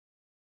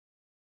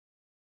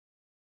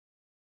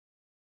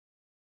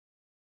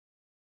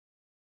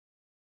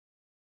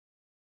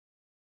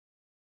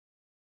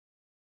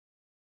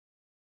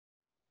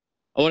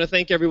I want to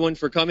thank everyone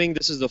for coming.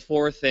 This is the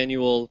fourth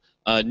annual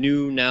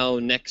New Now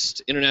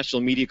Next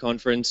International Media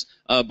Conference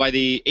by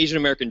the Asian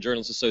American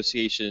Journalists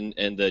Association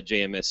and the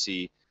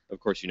JMSC.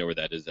 Of course, you know where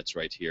that is. That's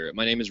right here.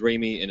 My name is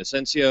Ramy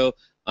Inocencio.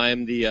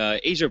 I'm the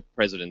Asia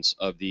president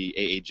of the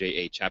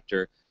AAJA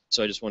chapter.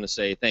 So I just want to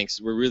say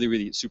thanks. We're really,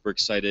 really super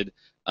excited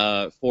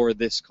for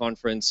this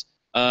conference.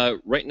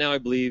 Right now, I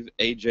believe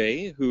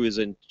AJ, who is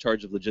in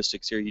charge of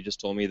logistics here, he just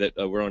told me that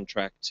we're on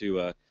track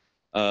to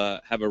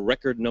have a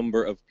record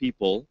number of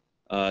people.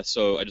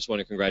 So I just want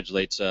to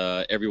congratulate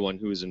everyone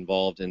who is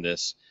involved in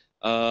this.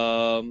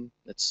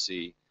 Let's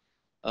see.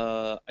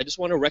 I just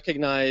want to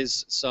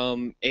recognize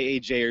some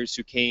AAJers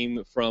who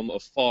came from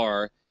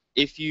afar.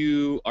 If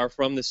you are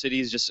from the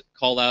cities, just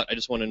call out. I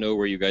just want to know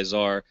where you guys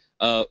are.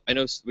 I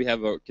know we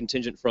have a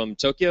contingent from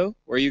Tokyo.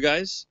 Where are you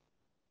guys?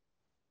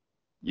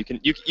 You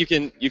can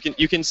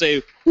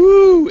say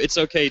woo. It's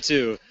okay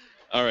too.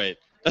 All right.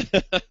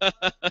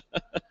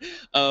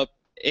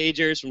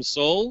 AAJers from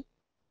Seoul.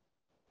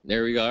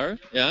 There we are.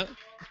 Yeah.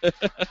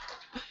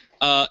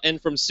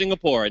 And from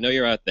Singapore, I know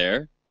you're out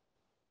there.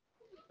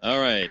 All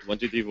right, 1,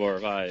 2, 3, 4,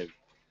 5.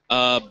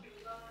 Uh,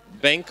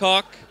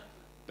 Bangkok,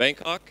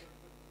 Bangkok.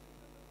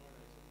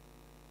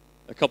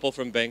 A couple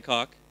from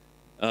Bangkok,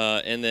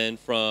 and then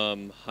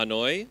from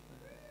Hanoi.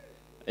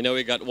 I know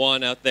we got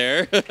one out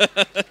there.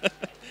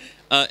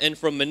 And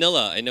from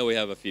Manila, I know we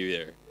have a few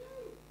here.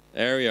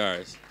 There we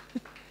are.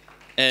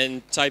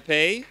 And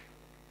Taipei.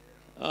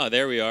 Ah,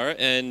 there we are.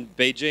 And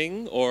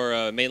Beijing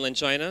or mainland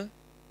China.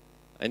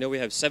 I know we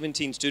have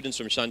 17 students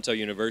from Shantou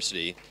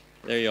University.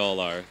 There you all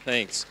are.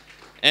 Thanks.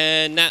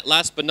 And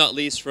last but not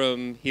least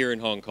from here in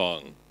Hong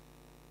Kong.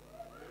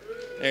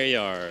 There you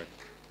are.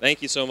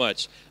 Thank you so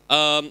much.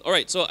 All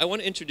right, so I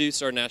want to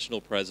introduce our national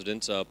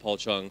president, Paul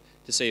Chung,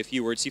 to say a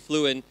few words. He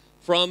flew in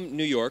from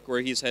New York, where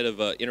he's head of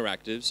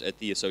interactives at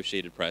the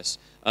Associated Press,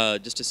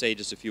 just to say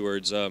just a few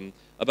words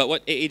about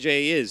what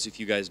AAJ is, if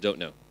you guys don't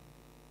know.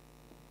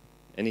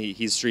 And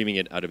he's streaming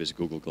it out of his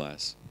Google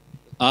Glass.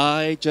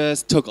 I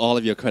just took all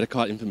of your credit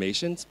card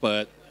information,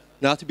 but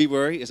not to be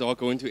worried, it's all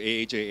going to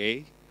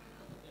AAJA.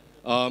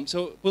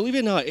 So believe it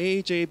or not,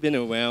 AAJA has been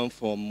around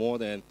for more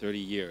than 30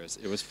 years.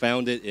 It was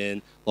founded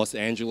in Los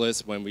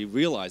Angeles when we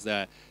realized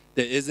that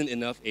there isn't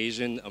enough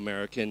Asian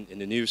American in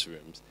the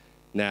newsrooms.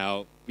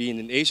 Now, being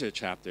an Asia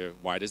chapter,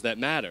 why does that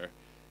matter?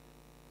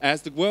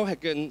 As the world has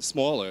gotten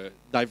smaller,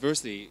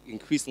 diversity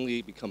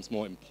increasingly becomes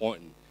more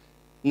important.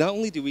 Not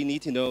only do we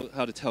need to know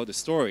how to tell the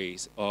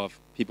stories of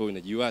people in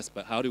the US,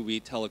 but how do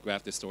we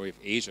telegraph the story of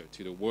Asia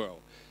to the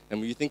world? And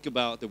when you think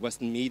about the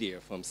Western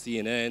media, from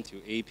CNN to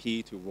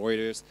AP to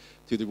Reuters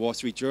to the Wall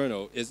Street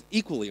Journal, it's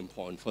equally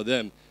important for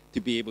them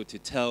to be able to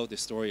tell the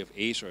story of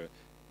Asia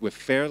with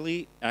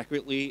fairly,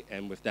 accurately,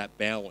 and with that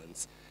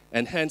balance.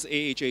 And hence,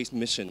 AAJ's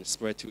mission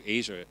spread to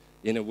Asia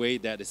in a way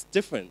that is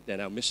different than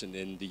our mission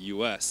in the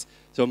US.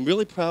 So I'm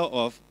really proud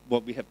of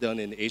what we have done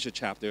in the Asia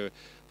chapter,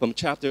 from a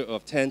chapter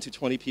of 10 to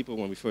 20 people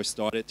when we first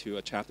started to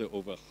a chapter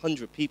over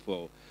 100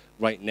 people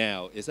right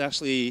now. It's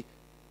actually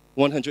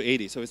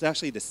 180. So it's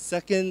actually the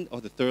second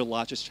or the third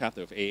largest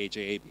chapter of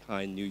AAJA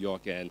behind New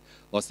York and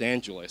Los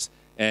Angeles.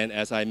 And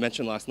as I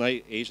mentioned last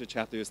night, Asia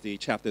chapter is the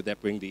chapter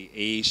that brings the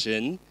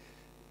Asian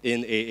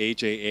in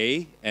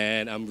AAJA,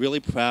 and I'm really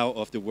proud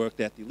of the work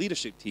that the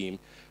leadership team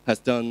has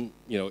done,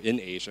 in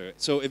Asia.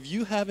 So if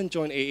you haven't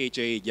joined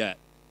AAJA yet,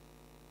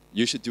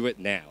 you should do it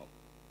now.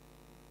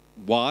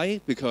 Why?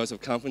 Because of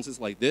conferences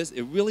like this,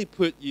 it really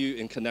put you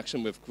in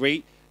connection with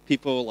great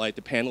people like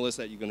the panelists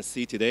that you're going to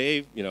see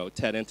today.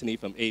 Ted Anthony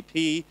from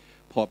AP,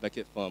 Paul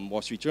Beckett from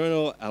Wall Street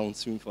Journal, Alan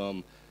Soon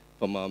from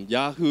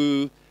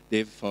Yahoo,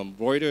 Dave from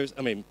Reuters.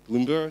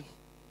 Bloomberg.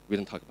 We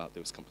didn't talk about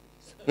those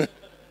companies.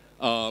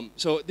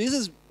 So this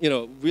is,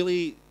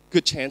 really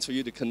good chance for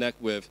you to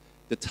connect with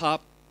the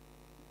top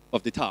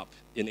of the top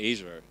in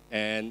Asia,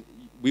 and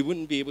we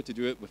wouldn't be able to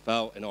do it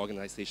without an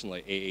organization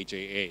like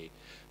AAJA.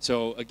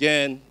 So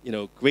again,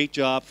 great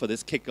job for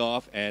this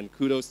kickoff, and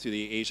kudos to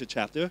the Asia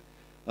chapter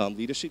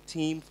leadership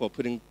team for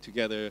putting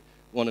together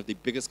one of the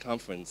biggest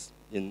conferences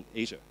in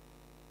Asia.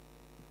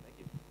 Thank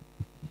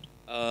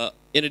you.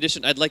 In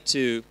addition, I'd like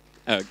to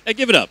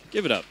give it up.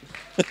 Give it up.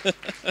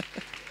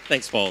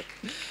 Thanks, Paul.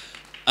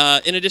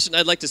 In addition,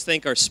 I'd like to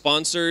thank our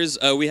sponsors.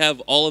 We have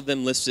all of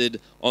them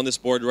listed on this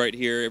board right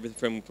here,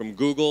 everything from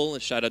Google. A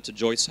shout out to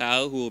Joyce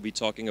Howe, who will be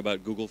talking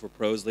about Google for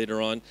Pros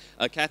later on.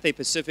 Cathay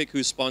Pacific,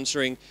 who's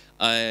sponsoring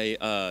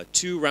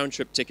 2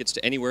 round-trip tickets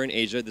to anywhere in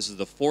Asia. This is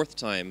the 4th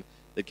time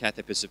that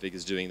Cathay Pacific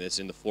is doing this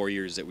in the 4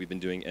 years that we've been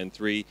doing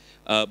N3.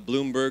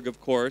 Bloomberg,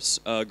 of course.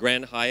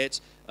 Grand Hyatt,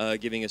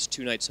 giving us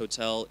 2 nights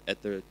hotel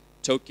at the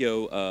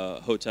Tokyo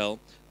hotel.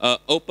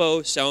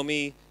 Oppo,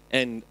 Xiaomi,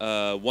 and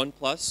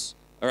OnePlus,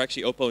 or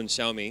actually Oppo and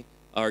Xiaomi,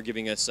 are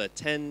giving us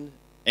 10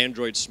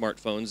 Android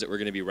smartphones that we're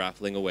going to be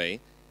raffling away.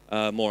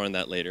 More on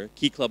that later.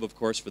 Key Club, of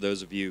course, for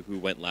those of you who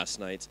went last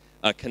night.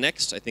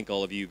 Connext, I think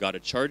all of you got a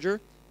charger.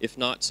 If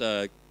not,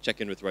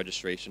 check in with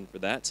registration for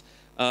that.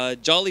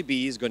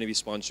 Jollibee is going to be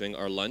sponsoring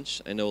our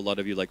lunch. I know a lot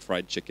of you like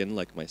fried chicken,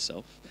 like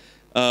myself.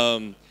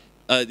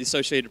 The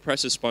Associated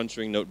Press is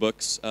sponsoring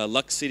notebooks.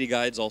 Lux City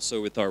Guides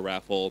also with our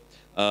raffle.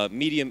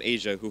 Medium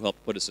Asia, who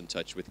helped put us in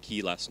touch with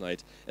Key last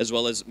night, as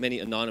well as many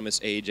anonymous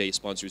AAJ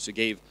sponsors who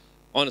gave,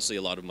 honestly,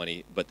 a lot of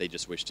money, but they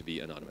just wish to be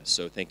anonymous.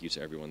 So thank you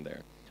to everyone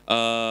there.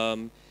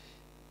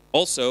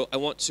 Also, I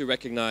want to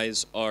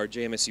recognize our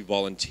JMSC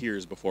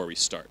volunteers before we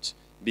start,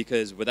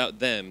 because without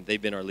them,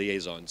 they've been our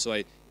liaison.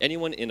 So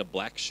anyone in a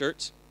black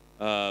shirt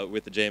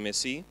with the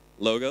JMSC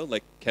logo,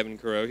 like Kevin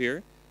Carreau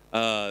here,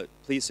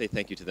 please say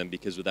thank you to them,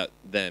 because without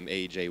them,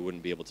 AAJ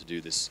wouldn't be able to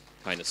do this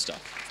kind of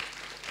stuff.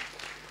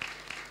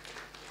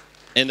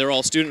 And they're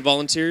all student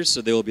volunteers,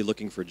 so they will be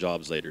looking for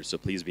jobs later, so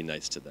please be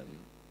nice to them.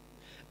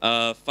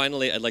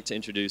 Finally, I'd like to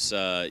introduce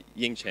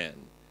Ying Chan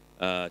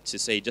to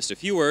say just a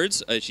few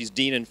words. She's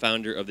Dean and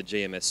founder of the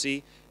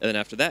JMSC, and then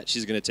after that,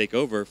 she's going to take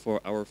over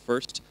for our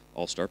first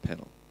All-Star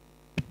panel.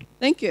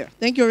 Thank you.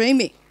 Thank you,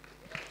 Amy.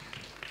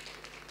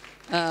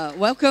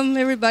 Welcome,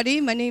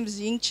 everybody. My name is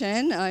Ying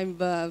Chan. I'm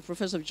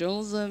Professor of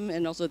Journalism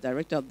and also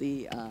Director of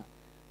the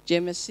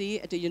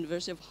JMSC at the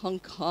University of Hong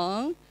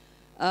Kong.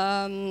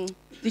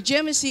 The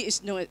JMSC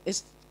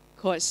is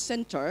called a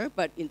center,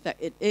 but in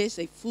fact it is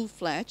a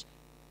full-fledged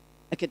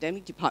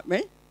academic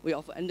department. We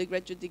offer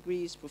undergraduate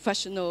degrees,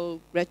 professional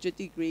graduate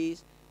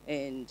degrees,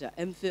 and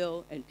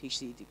MPhil and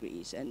PhD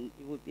degrees. And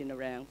we've been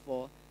around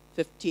for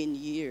 15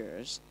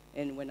 years.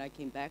 And when I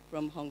came back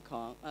from Hong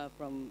Kong,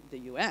 from the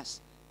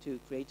US, to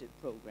create a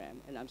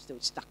program, and I'm still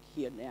stuck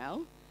here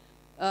now.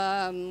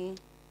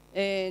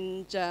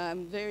 And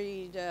I'm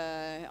very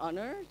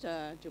honored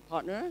to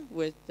partner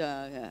with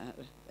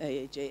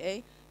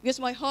AAJA, because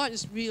my heart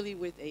is really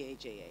with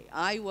AAJA.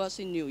 I was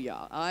in New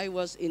York. I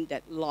was in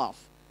that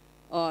loft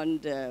on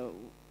the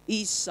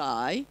east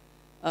side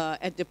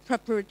at the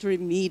preparatory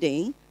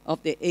meeting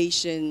of the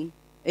Asian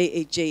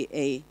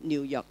AAJA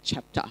New York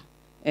chapter.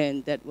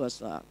 And that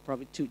was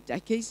probably 2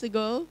 decades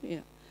ago. Yeah.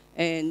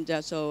 And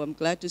so I'm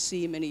glad to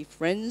see many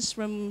friends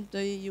from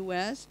the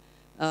US.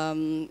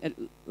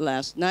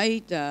 Last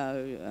night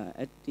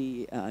at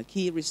the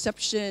key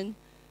reception,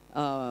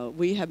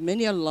 we have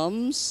many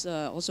alums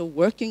also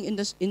working in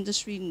this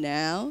industry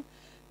now,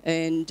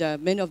 and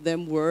many of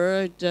them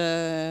were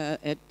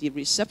at the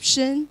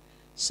reception.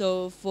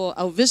 So for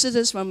our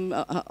visitors from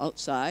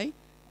outside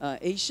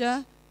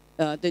Asia,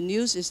 the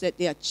news is that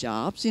there are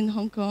jobs in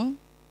Hong Kong,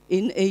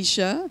 in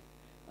Asia,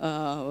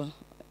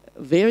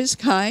 various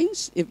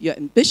kinds. If you're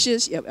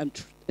ambitious, you're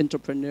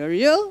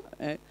entrepreneurial,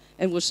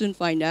 and we'll soon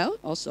find out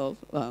also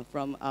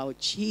from our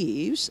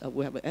chiefs.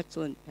 We have an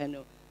excellent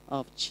panel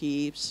of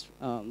chiefs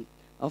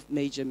of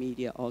major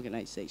media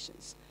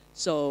organizations.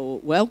 So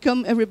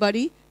welcome,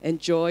 everybody.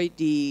 Enjoy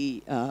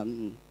the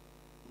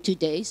 2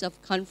 days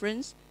of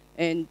conference.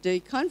 And the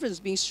conference is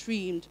being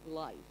streamed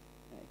live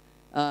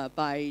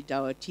by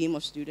our team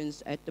of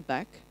students at the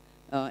back.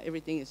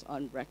 Everything is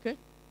on record.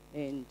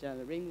 And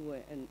Remy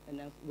will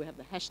announce, we have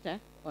the hashtag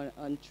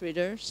on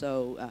Twitter.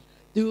 So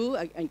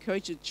I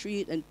encourage you to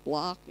tweet and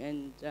blog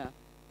and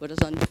put us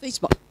on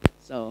Facebook.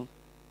 So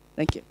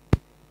thank you. All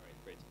right,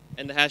 great.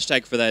 And the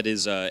hashtag for that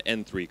is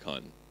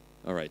N3Con.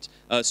 All right.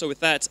 So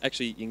with that,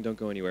 actually, Ying, don't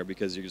go anywhere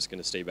because you're just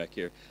going to stay back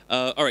here.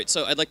 All right.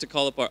 So I'd like to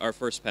call up our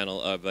first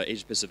panel of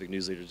Asia Pacific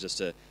news leaders just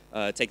to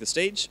take the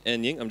stage.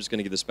 And Ying, I'm just going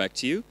to give this back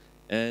to you,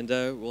 and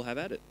we'll have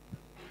at it.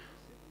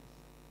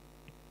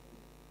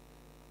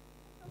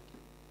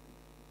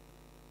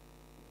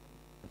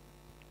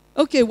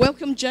 Okay,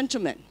 welcome,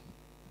 gentlemen.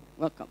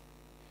 Welcome.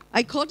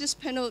 I call this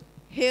panel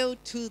Hail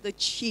to the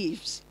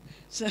Chiefs.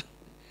 So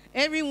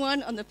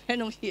everyone on the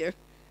panel here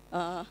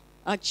are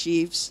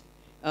chiefs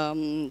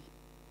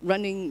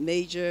running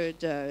major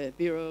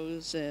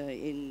bureaus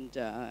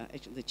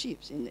actually the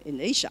chiefs in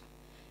Asia.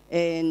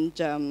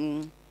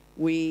 And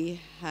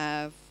we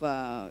have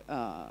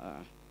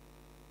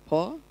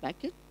Paul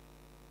Beckett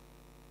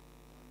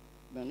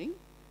running,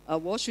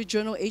 Wall Street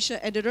Journal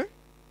Asia editor,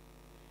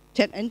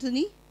 Ted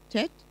Anthony,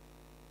 Ted,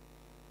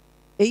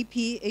 AP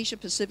Asia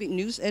Pacific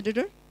News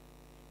Editor,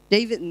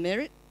 David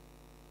Merritt,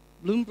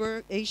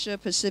 Bloomberg Asia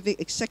Pacific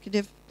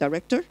Executive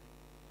Director,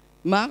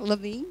 Mark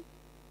Levine,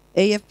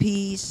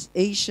 AFP's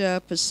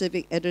Asia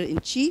Pacific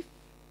Editor-in-Chief,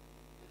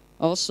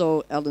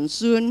 also Alan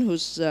Soon,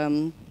 who's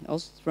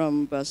also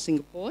from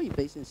Singapore, he's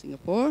based in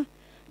Singapore,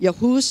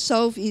 Yahoo's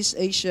Southeast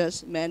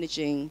Asia's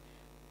Managing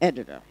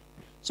Editor.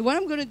 So what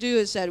I'm going to do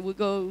is that I'm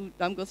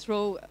going to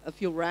throw a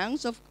few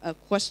rounds of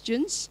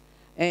questions,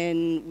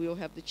 and we'll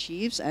have the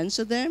chiefs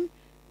answer them.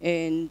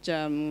 And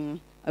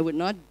I would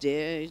not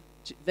dare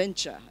to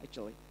venture,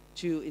 actually,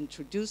 to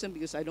introduce them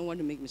because I don't want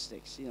to make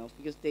mistakes,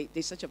 because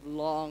they're such a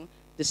long,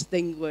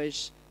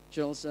 distinguished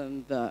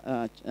journalism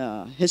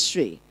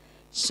history.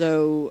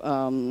 So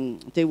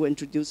they will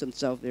introduce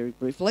themselves very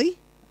briefly,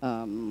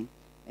 and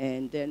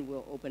then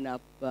we'll open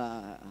up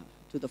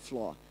to the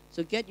floor.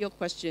 So get your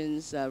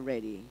questions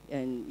ready.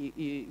 And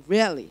you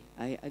rarely,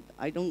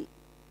 I don't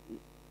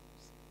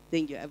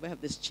think you ever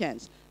have this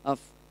chance of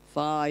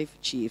 5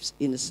 chiefs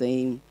in the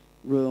same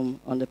room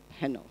on the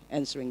panel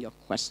answering your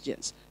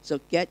questions.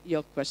 So get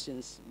your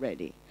questions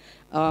ready.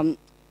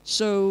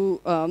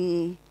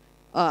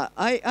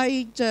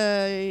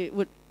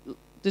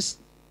 This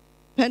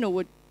panel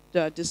would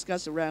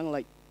discuss around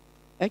like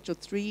actual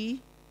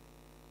 3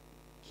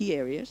 key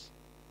areas: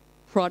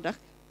 product,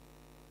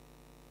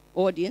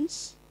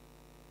 audience,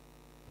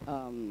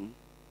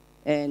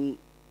 and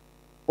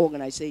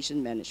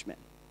organization management.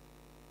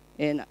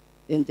 And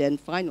then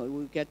finally,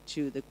 we'll get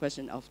to the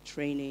question of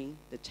training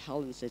the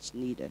talents that's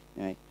needed.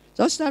 Right?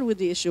 So I'll start with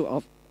the issue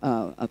of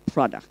a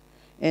product.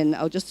 And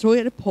I'll just throw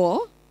it at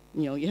Paul.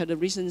 You had a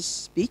recent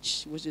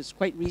speech, which is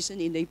quite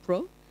recent in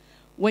April.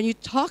 When you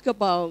talk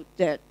about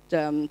that,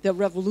 the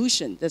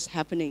revolution that's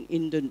happening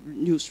in the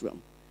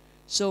newsroom,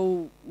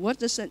 so what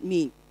does that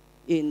mean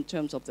in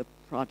terms of the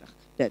product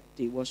that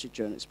the Wall Street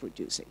Journal is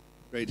producing?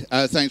 Great.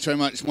 Thanks very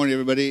much. Morning,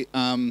 everybody.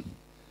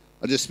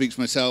 I'll just speak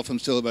for myself. I'm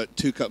still about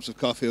 2 cups of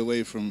coffee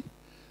away from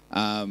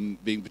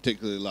being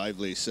particularly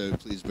lively, so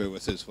please bear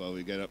with us while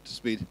we get up to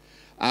speed.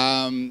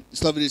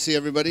 It's lovely to see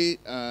everybody.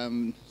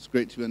 It's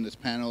great to be on this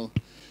panel.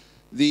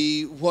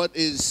 What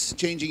is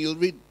changing,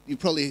 you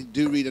probably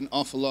do read an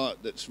awful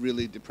lot that's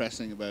really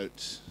depressing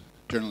about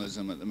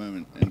journalism at the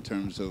moment in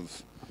terms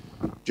of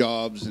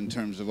jobs, in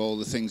terms of all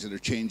the things that are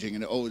changing,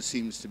 and it always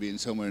seems to be in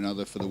some way or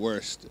another for the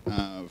worst,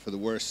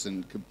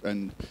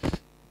 and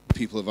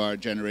people of our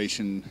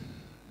generation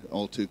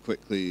all too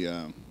quickly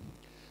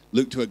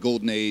look to a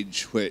golden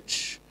age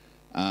which,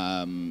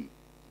 of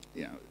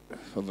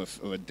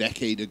a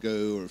decade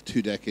ago or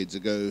 2 decades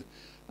ago.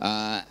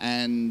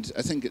 And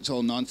I think it's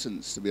all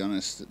nonsense, to be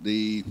honest.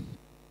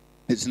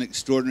 It's an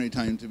extraordinary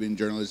time to be in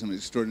journalism, an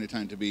extraordinary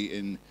time to be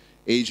in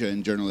Asia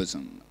in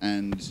journalism.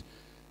 And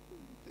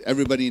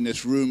everybody in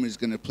this room is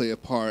going to play a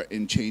part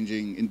in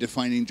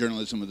defining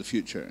journalism of the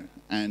future.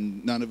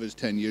 And none of us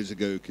 10 years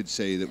ago could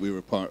say that we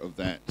were part of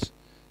that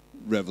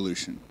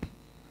revolution.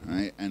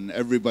 Right? And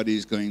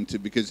everybody's going to,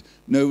 because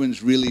no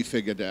one's really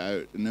figured it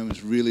out, and no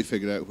one's really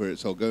figured out where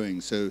it's all going.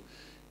 So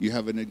you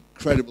have an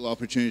incredible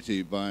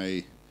opportunity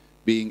by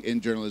being in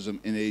journalism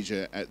in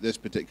Asia at this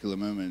particular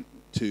moment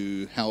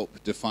to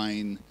help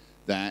define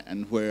that,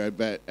 and where I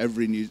bet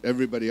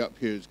everybody up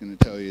here is going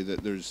to tell you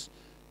that there's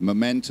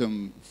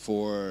momentum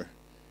for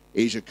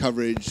Asia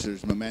coverage,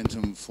 there's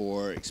momentum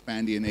for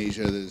expanding in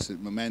Asia, there's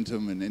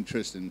momentum and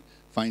interest in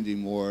finding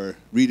more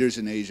readers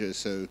in Asia,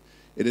 so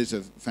it is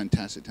a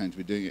fantastic time to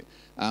be doing it.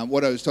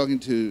 What I was talking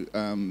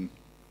to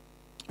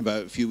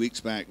about a few weeks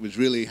back was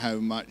really how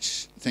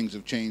much things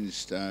have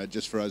changed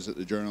just for us at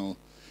the Journal.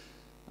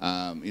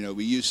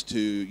 We used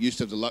to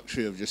have the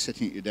luxury of just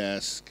sitting at your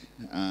desk,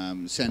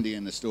 sending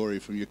in a story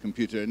from your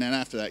computer, and then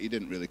after that you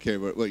didn't really care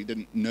you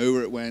didn't know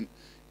where it went,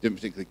 didn't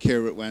particularly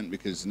care where it went,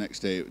 because the next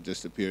day it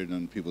just appeared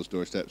on people's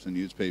doorsteps in the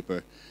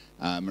newspaper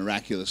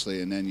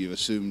miraculously, and then you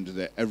assumed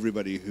that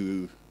everybody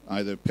who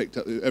picked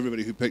up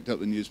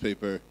the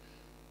newspaper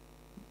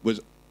was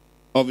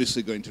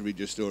obviously going to read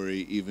your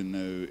story, even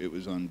though it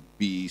was on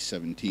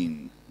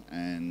B17,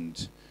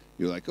 and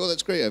you're like, oh,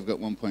 that's great, I've got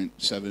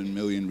 1.7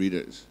 million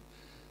readers.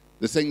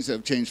 The things that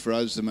have changed for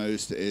us the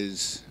most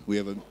is we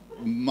have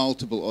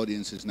multiple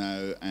audiences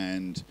now,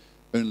 and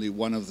only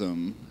one of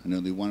them, and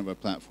only one of our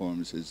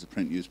platforms, is the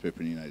print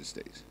newspaper in the United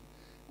States.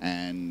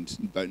 And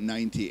about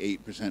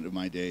 98% of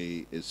my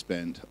day is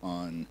spent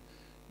on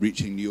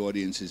reaching new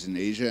audiences in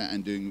Asia,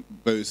 and doing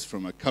both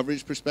from a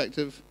coverage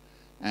perspective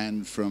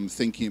and from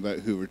thinking about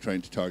who we're trying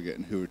to target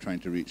and who we're trying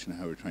to reach and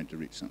how we're trying to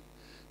reach them.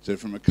 So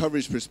from a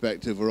coverage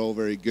perspective, we're all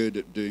very good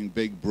at doing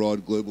big,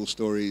 broad, global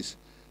stories,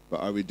 but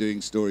are we doing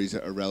stories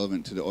that are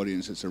relevant to the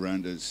audience that's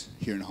around us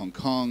here in Hong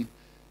Kong?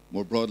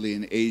 More broadly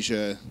in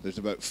Asia, there's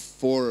about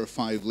 4 or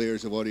 5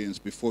 layers of audience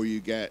before you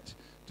get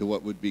to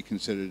what would be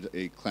considered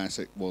a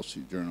classic Wall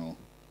Street Journal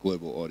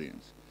global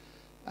audience.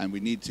 And we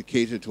need to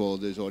cater to all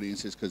those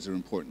audiences because they're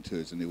important to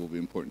us and they will be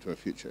important to our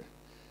future.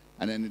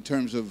 And then in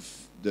terms of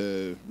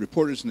the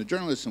reporters and the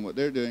journalists and what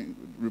they're doing,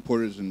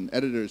 reporters and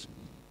editors,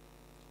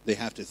 they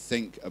have to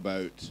think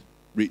about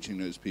reaching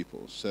those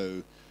people.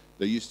 So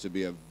there used to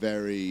be a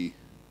very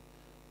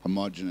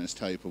homogenous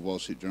type of Wall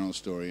Street Journal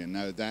story, and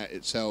now that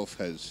itself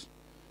is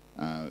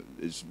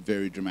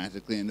very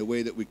dramatically, and the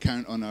way that we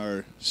count on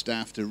our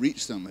staff to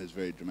reach them is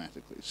very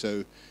dramatically.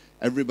 So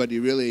everybody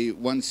really,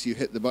 once you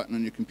hit the button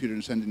on your computer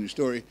and send in your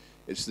story,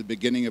 it's the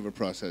beginning of a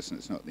process and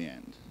it's not the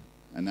end.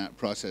 And that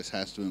process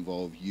has to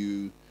involve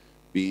you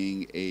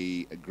being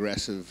a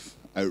aggressive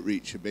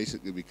outreach. You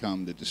basically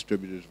become the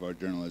distributors of our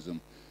journalism,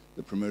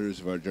 the promoters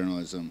of our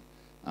journalism,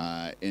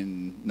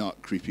 in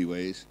not creepy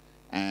ways,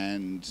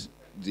 and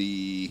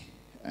the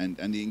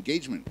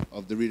engagement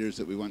of the readers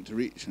that we want to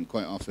reach. And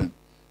quite often,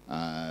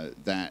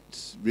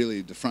 that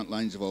really the front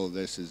lines of all of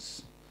this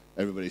is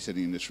everybody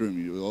sitting in this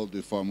room. You will all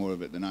do far more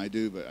of it than I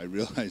do, but I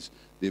realize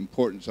the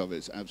importance of it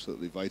is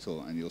absolutely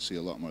vital, and you'll see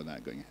a lot more of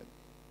that going ahead.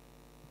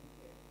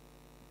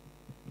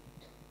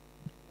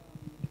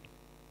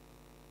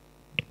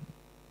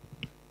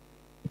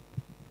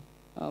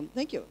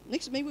 Thank you.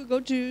 Next, maybe we'll go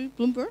to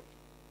Bloomberg.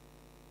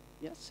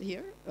 Yes,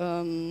 here.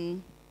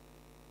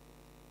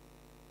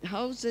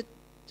 How's it,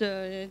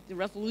 the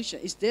revolution?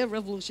 Is there a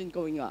revolution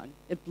going on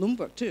at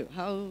Bloomberg too?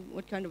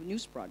 What kind of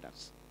news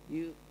products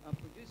you are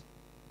producing?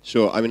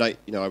 Sure. I mean, I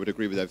would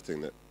agree with everything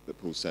that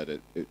Paul said.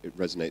 It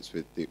resonates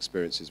with the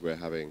experiences we're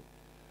having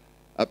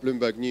at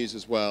Bloomberg News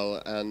as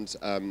well. And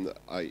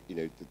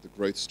the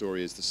growth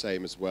story is the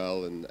same as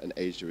well. And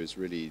Asia is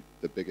really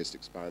the biggest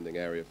expanding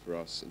area for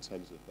us in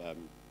terms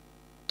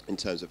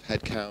of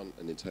headcount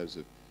and in terms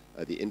of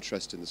the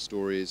interest in the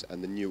stories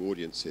and the new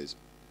audiences.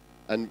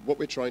 And what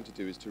we're trying to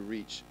do is to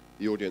reach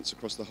the audience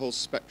across the whole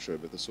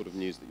spectrum of the sort of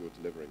news that you're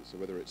delivering. So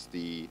whether it's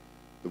the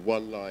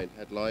one-line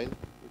headline,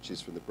 which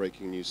is from the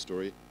breaking news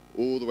story,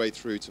 all the way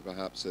through to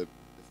perhaps a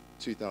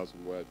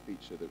 2,000-word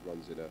feature that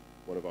runs in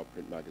one of our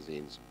print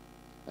magazines,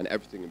 and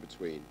everything in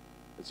between.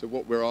 And so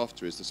what we're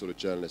after is the sort of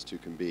journalist who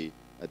can be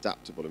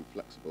adaptable and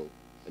flexible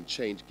and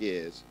change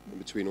gears in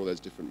between all those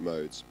different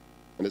modes.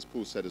 And as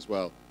Paul said as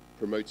well,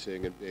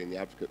 promoting and being the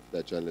advocate for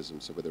their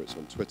journalism, so whether it's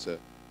on Twitter,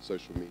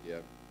 social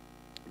media,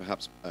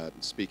 perhaps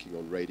speaking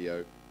on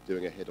radio,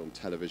 doing a hit on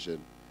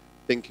television,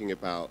 thinking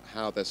about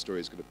how their story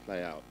is going to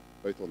play out,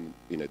 both on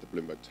the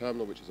Bloomberg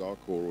terminal, which is our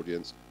core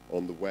audience,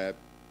 on the web,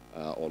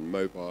 on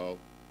mobile,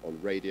 on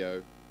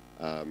radio,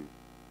 on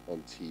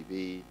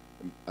TV,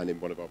 and in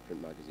one of our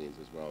print magazines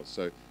as well.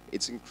 So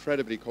it's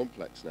incredibly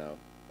complex now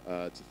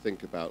to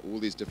think about all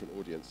these different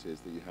audiences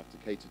that you have to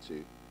cater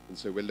to. And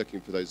so we're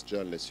looking for those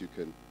journalists who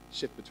can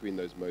shift between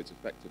those modes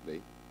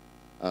effectively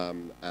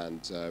and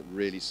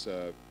really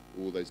serve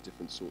all those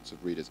different sorts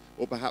of readers.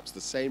 Or perhaps the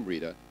same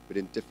reader, but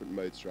in different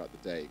modes throughout the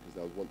day, because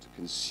they'll want to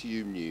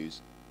consume news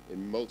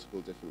in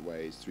multiple different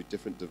ways through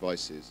different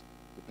devices,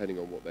 depending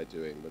on what they're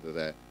doing, whether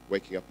they're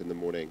waking up in the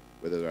morning,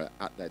 whether they're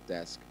at their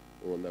desk,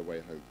 or on their way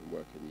home from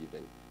work in the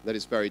evening. That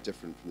is very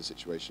different from the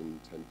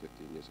situation 10,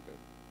 15 years ago.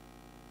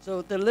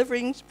 So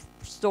delivering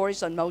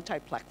stories on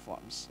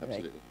multi-platforms.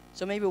 Absolutely. Right?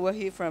 So maybe we'll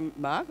hear from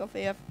Mark of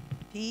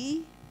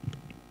AFP.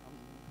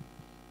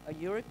 A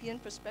European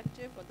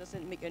perspective, or does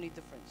it make any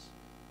difference?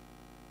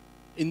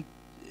 In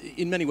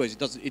many ways,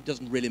 it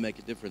doesn't really make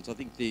a difference. I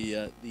think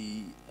the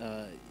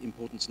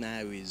importance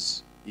now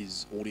is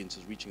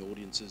audiences, reaching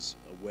audiences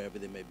wherever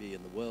they may be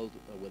in the world,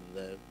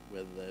 whether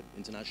they're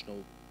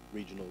international,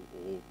 regional,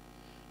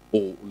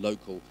 or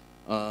local.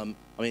 I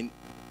mean,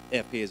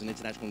 AFP as an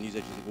international news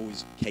agency have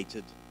always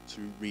catered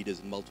to readers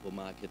in multiple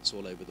markets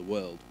all over the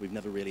world. We've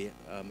never really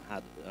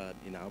had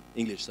in our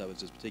English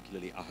services,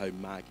 particularly, a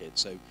home market.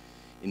 So,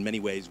 in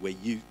many ways,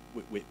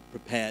 we're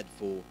prepared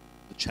for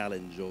the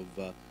challenge of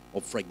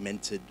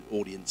fragmented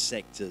audience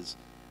sectors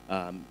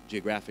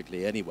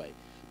geographically, anyway.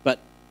 But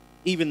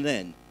even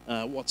then,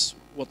 what's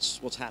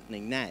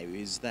happening now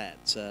is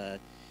that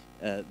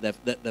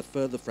they're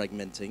further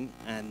fragmenting,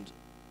 and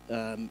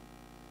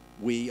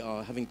we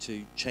are having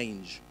to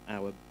change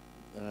our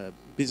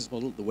business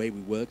model, the way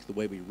we work, the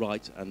way we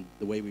write, and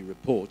the way we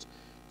report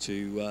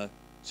to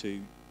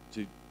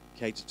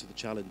cater to the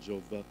challenge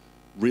of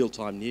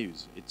real-time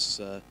news.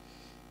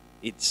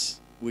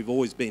 We've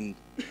always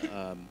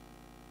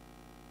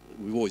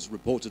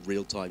reported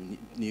real-time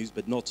news,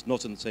 but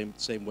not in the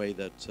same way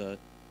that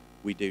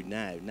we do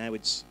now. Now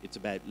it's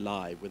about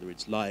live, whether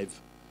it's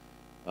live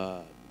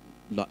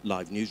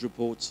news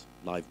reports,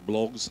 live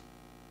blogs,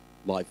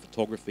 live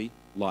photography,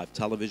 live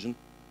television,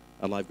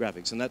 and live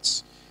graphics. And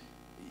that's,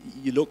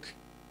 you look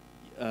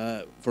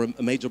for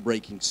a major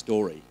breaking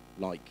story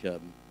like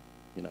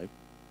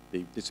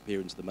the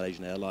disappearance of the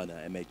Malaysian airliner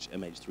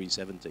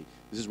MH370.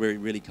 This is where it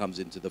really comes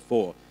into the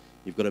fore.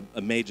 You've got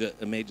a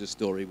major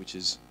story which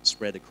is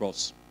spread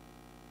across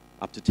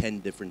up to 10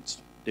 different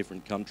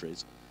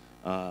countries,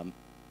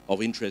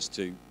 of interest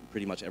to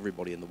pretty much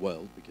everybody in the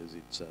world, because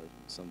it's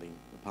something,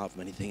 apart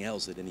from anything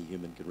else that any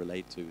human can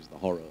relate to, is the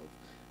horror of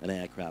an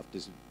aircraft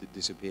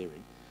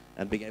disappearing,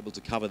 and being able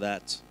to cover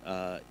that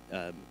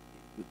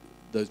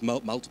those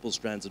multiple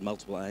strands and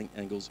multiple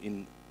angles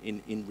in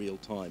real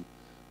time,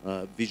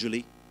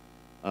 visually.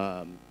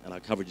 And our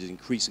coverage is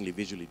increasingly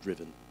visually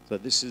driven. So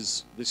this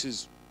is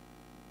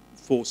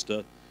forced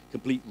a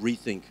complete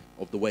rethink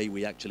of the way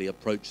we actually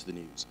approach the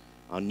news.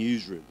 Our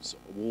newsrooms,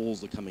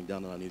 walls are coming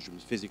down in our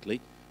newsrooms physically.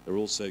 They're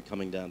also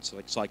coming down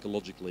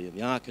psychologically, and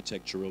the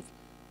architecture of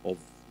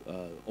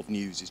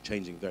news is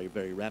changing very,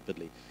 very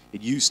rapidly.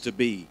 It used to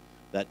be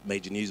that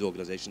major news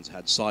organizations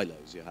had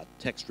silos. You had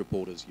text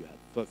reporters, you had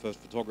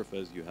first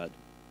photographers, you had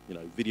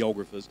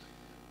videographers.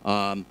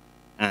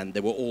 And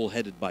they were all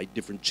headed by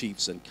different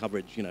chiefs, and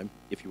coverage,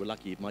 if you were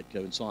lucky, it might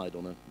coincide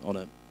on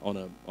a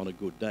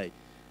good day.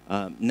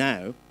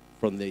 Now,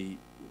 from the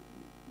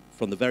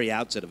very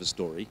outset of a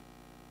story,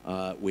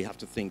 we have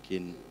to think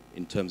in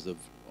terms of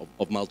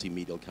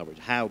multimedia coverage.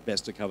 How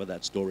best to cover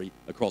that story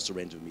across a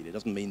range of media. It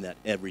doesn't mean that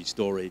every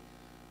story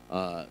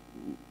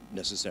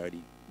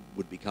necessarily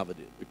would be covered,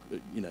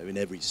 in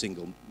every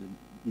single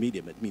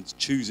medium. It means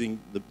choosing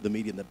the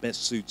medium that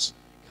best suits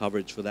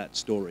coverage for that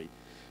story.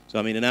 So,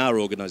 I mean, in our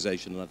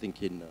organization, and I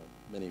think in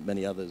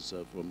many others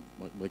from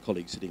my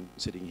colleagues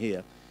sitting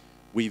here,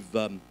 we've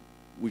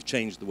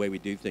changed the way we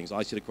do things.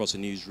 I sit across a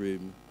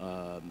newsroom,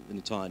 an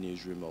entire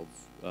newsroom of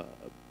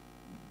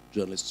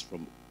journalists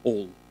from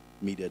all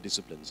media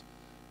disciplines,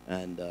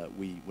 and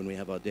when we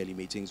have our daily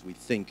meetings, we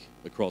think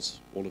across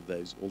all of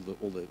those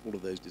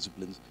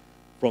disciplines,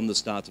 from the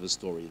start of a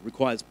story. It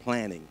requires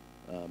planning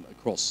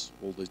across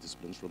all those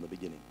disciplines from the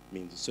beginning. I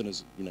mean, as soon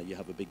as you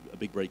have a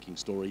big breaking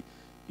story,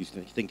 you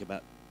think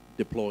about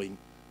deploying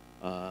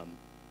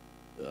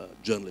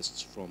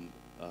journalists from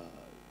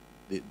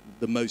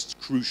the most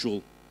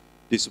crucial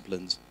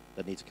disciplines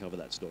that need to cover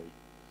that story.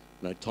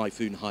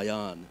 Typhoon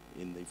Haiyan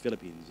in the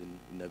Philippines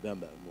in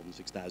November, more than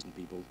 6,000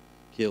 people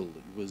killed.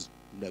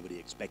 Nobody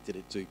expected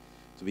it to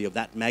be of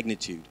that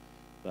magnitude,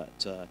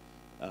 but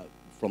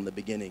from the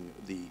beginning,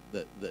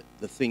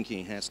 the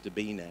thinking has to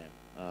be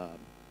now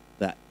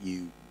that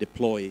you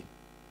deploy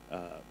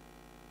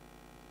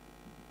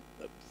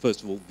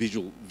first of all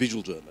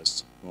visual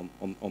journalists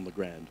on the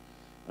ground.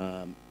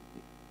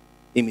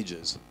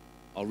 Images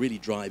are really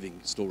driving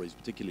stories,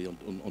 particularly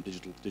on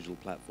digital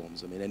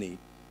platforms. I mean, any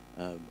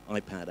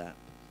iPad app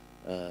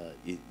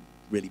it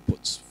really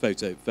puts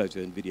photo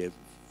and video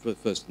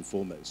first and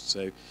foremost.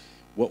 So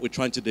what we're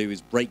trying to do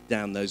is break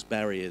down those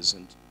barriers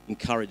and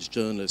encourage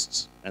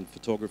journalists and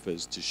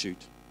photographers to shoot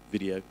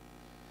video,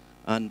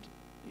 and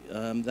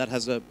that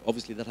has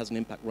an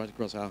impact right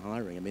across our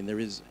hiring. I mean, there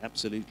is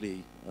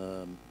absolutely,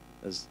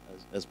 as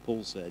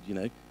Paul said,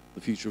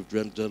 the future of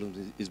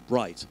journalism is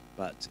bright,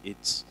 but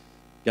it's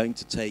going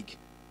to take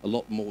a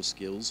lot more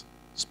skills,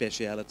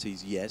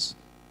 specialities, yes,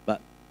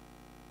 but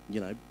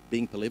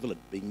being polyvalent,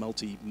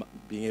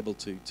 being able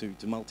to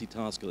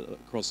multitask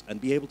across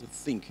and be able to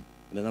think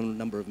in a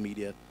number of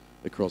media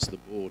across the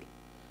board.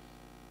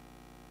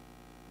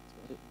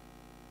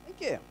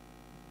 Thank you.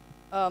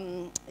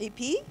 AP,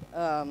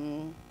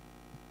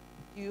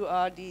 you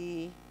are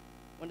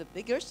one of the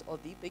biggest or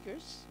the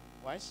biggest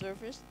wire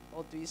surfers,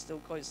 or do you still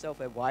call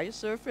yourself a wire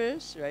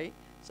surfers, right?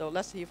 So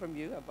let's hear from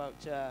you about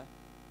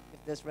if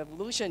there's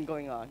revolution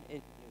going on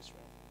in the newsroom.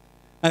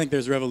 I think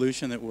there's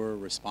revolution that we're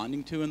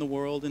responding to in the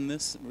world in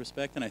this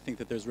respect, and I think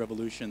that there's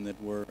revolution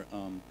that we're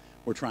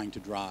trying to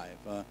drive.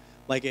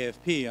 Like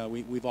AFP,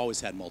 we've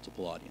always had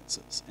multiple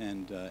audiences,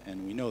 and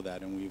we know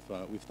that, and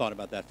we've thought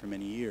about that for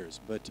many years.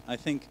 But I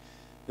think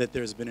that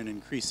there's been an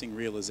increasing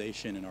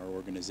realization in our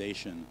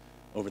organization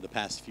over the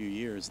past few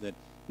years that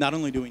not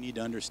only do we need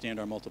to understand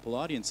our multiple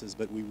audiences,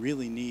 but we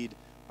really need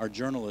our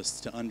journalists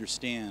to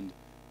understand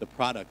the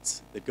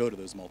products that go to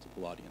those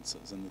multiple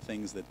audiences and the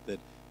things that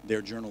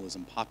their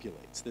journalism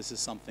populates. This is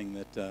something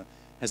that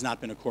has not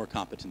been a core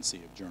competency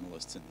of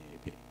journalists in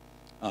the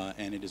AP,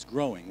 and it is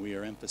growing. We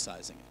are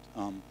emphasizing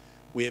it.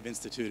 We have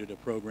instituted a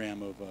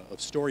program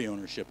of story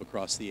ownership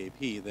across the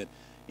AP that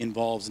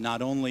involves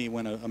not only,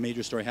 when a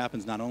major story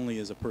happens, not only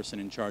is a person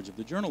in charge of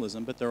the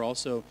journalism, but they're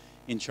also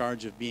in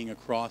charge of being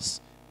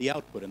across the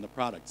output and the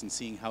products and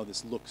seeing how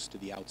this looks to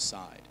the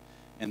outside.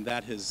 And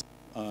that has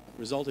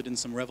resulted in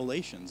some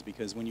revelations,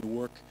 because when you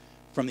work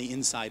from the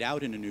inside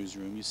out in a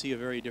newsroom, you see a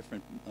very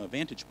different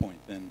vantage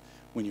point than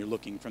when you're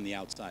looking from the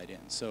outside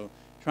in. So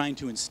trying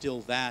to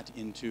instill that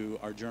into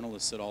our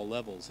journalists at all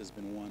levels has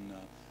been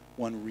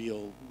one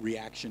real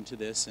reaction to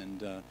this,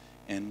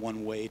 and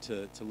one way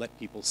to let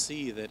people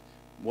see that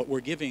what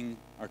we're giving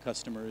our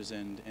customers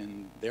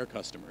and their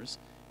customers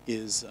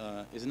does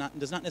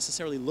not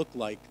necessarily look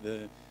like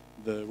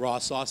the raw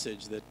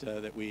sausage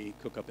that we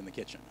cook up in the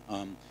kitchen.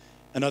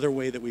 Another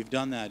way that we've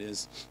done that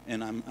is,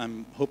 and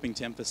I'm hoping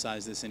to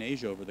emphasize this in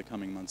Asia over the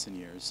coming months and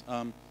years,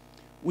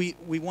 we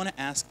want to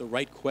ask the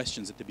right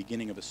questions at the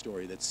beginning of a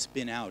story that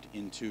spin out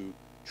into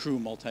true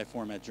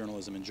multi-format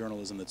journalism and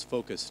journalism that's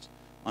focused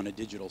on a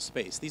digital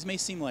space. These may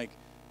seem like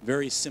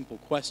very simple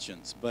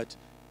questions, but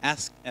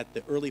asked at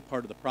the early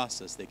part of the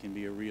process, they can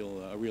be a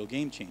real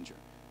game changer.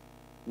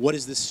 What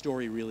is this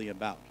story really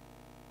about?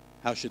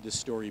 How should this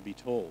story be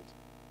told?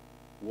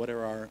 What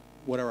are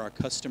our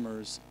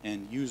customers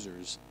and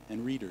users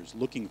and readers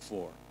looking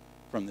for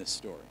from this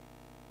story?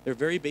 They're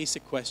very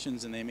basic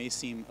questions, and they may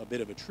seem a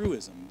bit of a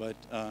truism, but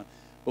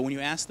when you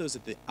ask those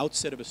at the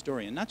outset of a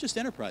story, and not just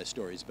enterprise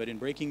stories, but in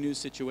breaking news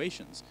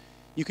situations,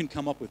 you can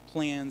come up with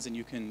plans, and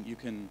you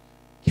can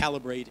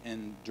calibrate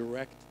and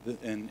direct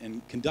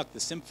and conduct the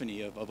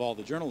symphony of all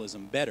the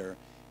journalism better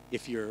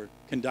if you're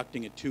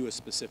conducting it to a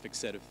specific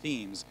set of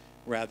themes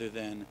rather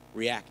than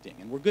reacting.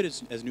 And we're good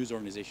as news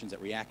organizations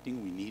at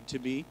reacting. We need to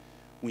be.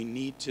 We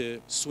need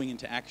to swing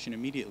into action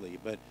immediately,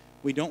 but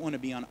we don't want to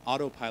be on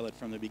autopilot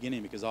from the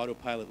beginning, because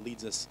autopilot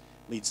leads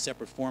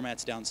separate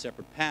formats down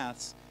separate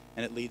paths,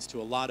 and it leads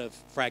to a lot of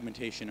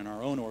fragmentation in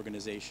our own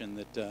organization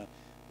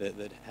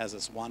that has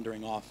us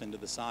wandering off into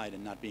the side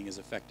and not being as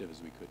effective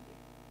as we could be.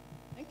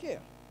 Thank you.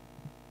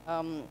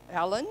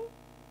 Alan,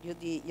 you're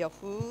the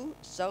Yahoo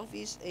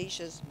Southeast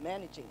Asia's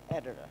managing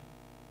editor.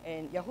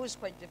 And Yahoo is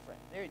quite different,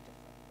 very different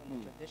from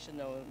the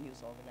traditional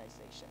news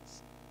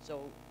organizations.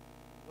 So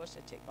what's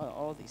your take on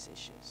all these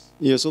issues?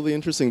 Yeah, so the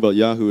interesting about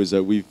Yahoo is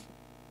that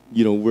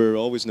we're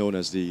always known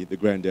as the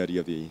granddaddy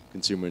of the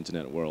consumer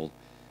internet world.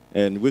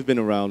 And we've been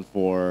around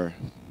for,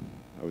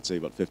 I would say,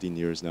 about 15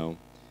 years now.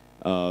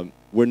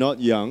 We're not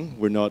young,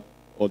 we're not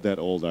that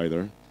old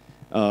either.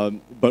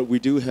 But we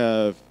do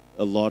have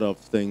a lot of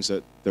things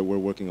that we're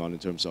working on in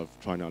terms of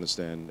trying to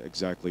understand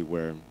exactly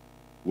where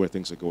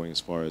things are going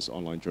as far as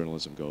online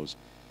journalism goes.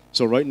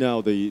 So right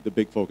now, the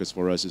big focus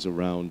for us is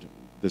around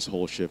this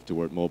whole shift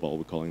toward mobile.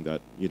 We're calling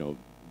that,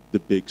 the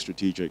big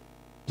strategic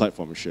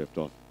platform shift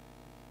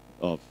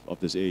of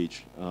this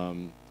age.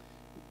 And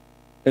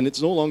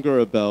it's no longer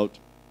about,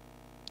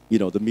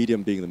 the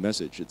medium being the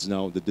message. It's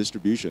now the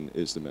distribution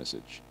is the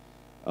message.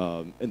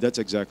 And that's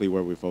exactly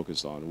where we're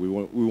focused on. We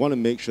want to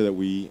make sure that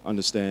we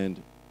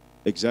understand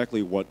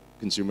exactly what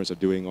consumers are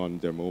doing on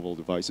their mobile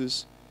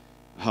devices,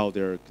 how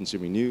they're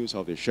consuming news,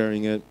 how they're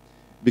sharing it,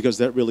 because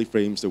that really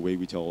frames the way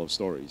we tell our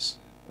stories.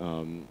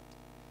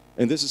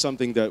 And this is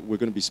something that we're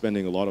going to be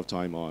spending a lot of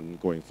time on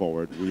going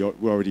forward. We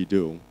already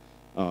do.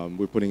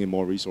 We're putting in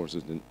more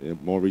resources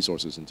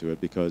into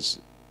it because,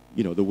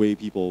 the way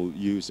people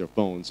use their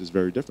phones is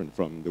very different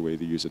from the way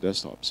they use their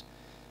desktops.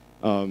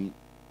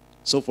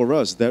 So for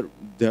us,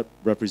 that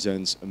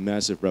represents a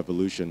massive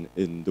revolution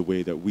in the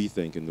way that we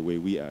think and the way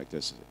we act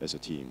as a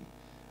team.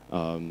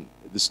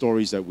 The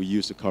stories that we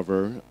used to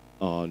cover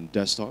on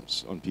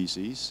desktops, on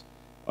PCs,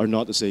 are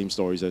not the same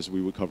stories as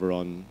we would cover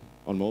on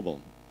mobile.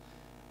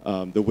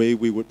 The way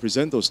we would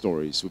present those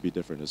stories would be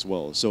different as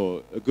well.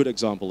 So a good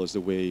example is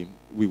the way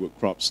we would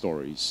crop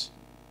stories.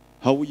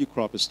 How would you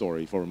crop a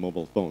story for a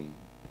mobile phone,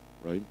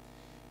 right?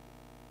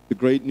 The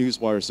great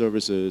newswire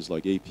services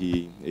like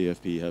AP,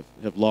 AFP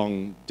have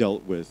long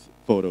dealt with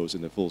photos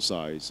in their full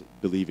size,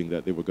 believing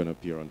that they were going to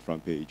appear on the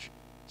front page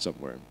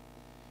somewhere.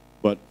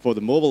 But for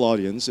the mobile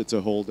audience, it's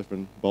a whole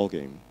different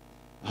ballgame.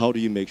 How do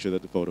you make sure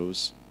that the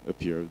photos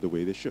appear the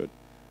way they should?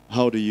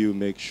 How do you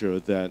make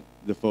sure that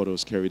the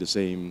photos carry the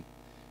same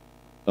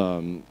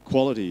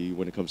quality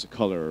when it comes to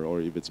color, or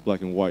if it's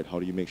black and white, how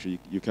do you make sure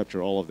you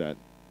capture all of that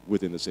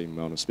within the same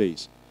amount of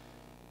space?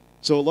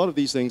 So a lot of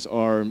these things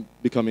are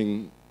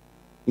becoming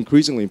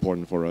increasingly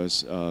important for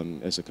us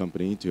as a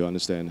company to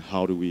understand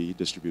how do we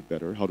distribute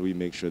better, how do we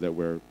make sure that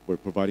we're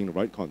providing the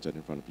right content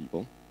in front of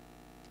people.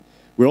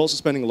 We're also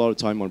spending a lot of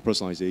time on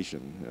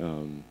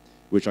personalization,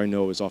 which I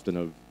know is often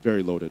a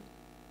very loaded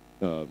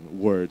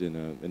word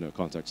in a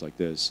context like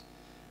this.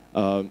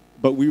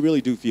 But we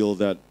really do feel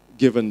that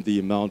given the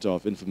amount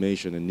of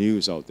information and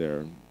news out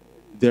there,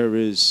 there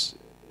is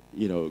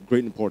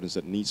great importance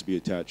that needs to be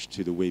attached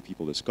to the way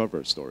people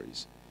discover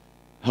stories.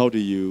 How do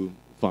you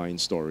find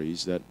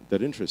stories that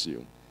interest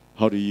you?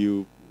 How do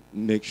you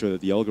make sure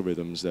that the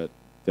algorithms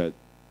that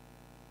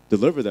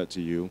deliver that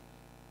to you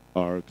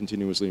are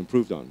continuously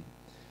improved on?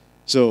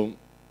 So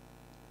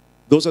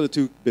those are the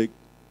two big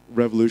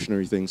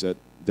revolutionary things that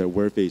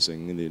we're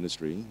facing in the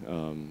industry.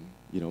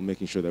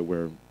 Making sure that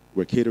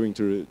we're catering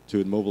to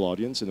a mobile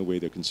audience in the way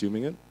they're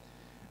consuming it,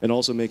 and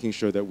also making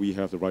sure that we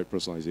have the right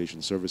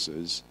personalization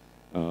services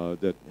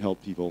that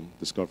help people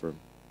discover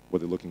what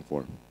they're looking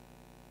for.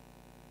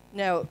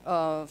 Now,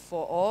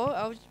 for all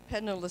our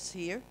panelists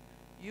here,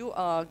 you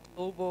are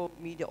global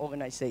media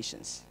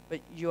organizations, but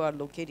you are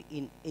located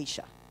in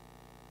Asia.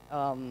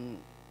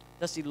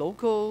 Does the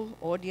local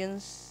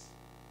audience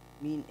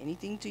mean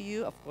anything to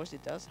you? Of course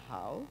it does.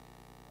 How?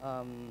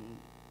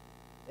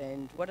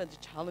 And what are the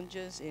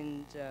challenges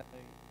in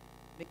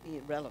making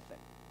it relevant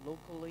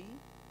locally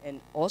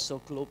and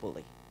also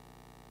globally?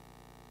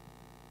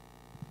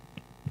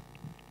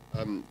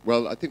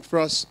 Well, I think for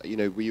us,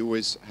 we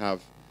always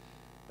have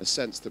a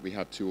sense that we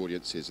have two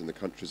audiences in the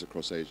countries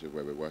across Asia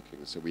where we're working.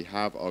 So we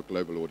have our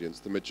global audience.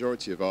 The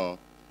majority of our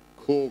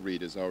core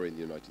readers are in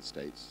the United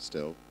States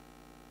still.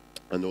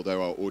 And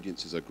although our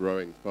audiences are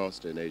growing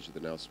faster in Asia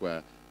than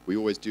elsewhere, we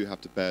always do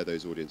have to bear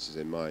those audiences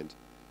in mind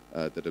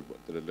that are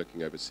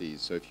looking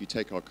overseas. So if you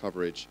take our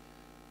coverage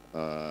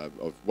of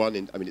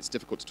it's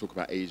difficult to talk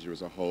about Asia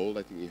as a whole.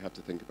 I think you have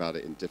to think about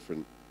it in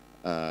different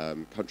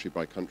country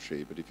by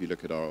country. But if you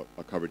look at our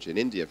coverage in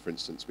India, for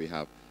instance, we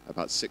have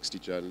about 60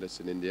 journalists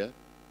in India,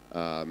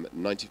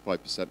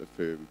 95% of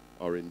whom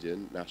are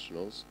Indian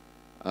nationals.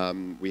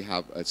 We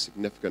have a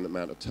significant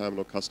amount of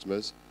terminal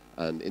customers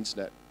and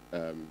internet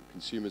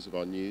consumers of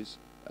our news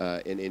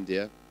in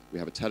India. We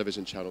have a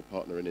television channel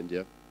partner in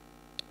India.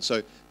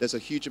 So there's a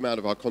huge amount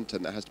of our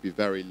content that has to be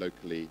very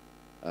locally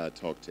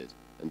targeted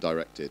and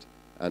directed.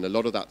 And a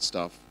lot of that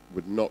stuff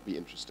would not be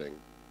interesting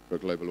for a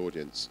global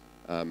audience.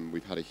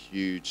 We've had a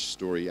huge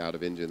story out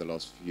of India in the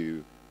last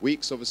few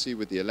weeks, obviously,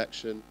 with the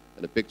election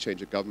and a big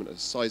change of government, a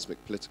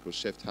seismic political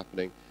shift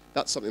happening.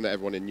 That's something that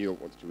everyone in New York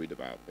wants to read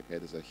about. Okay,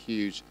 there's a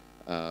huge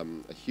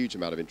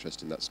amount of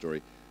interest in that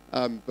story.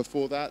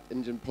 Before that,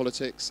 Indian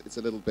politics, it's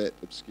a little bit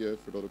obscure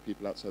for a lot of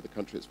people outside the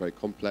country. It's very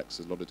complex.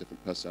 There's a lot of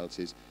different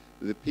personalities.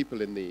 The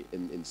people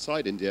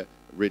inside India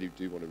really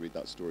do want to read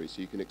that story.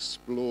 So you can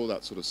explore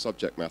that sort of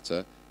subject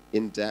matter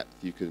in depth.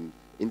 You can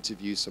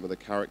interview some of the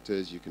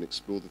characters. You can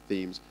explore the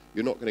themes.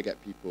 You're not going to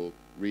get people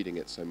reading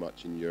it so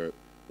much in Europe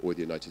or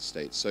the United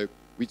States. So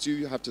we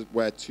do have to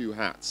wear two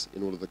hats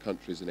in all of the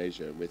countries in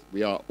Asia. And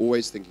we are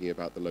always thinking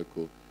about the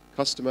local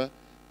customer.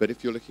 But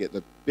if you're looking at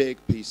the big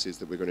pieces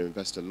that we're going to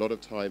invest a lot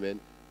of time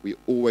in, we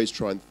always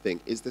try and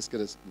think, is this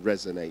going to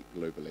resonate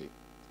globally?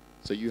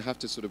 So you have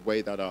to sort of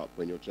weigh that up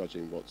when you're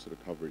judging what sort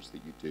of coverage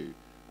that you do.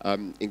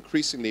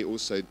 Increasingly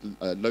also,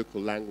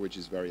 local language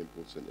is very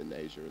important in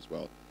Asia as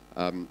well.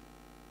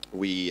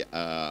 We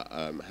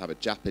have a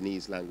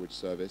Japanese language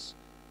service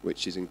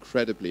which is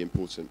incredibly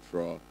important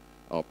for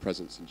our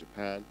presence in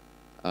Japan.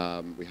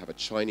 We have a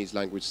Chinese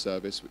language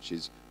service, which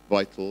is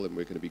vital, and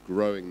we're going to be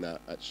growing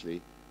that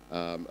actually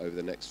over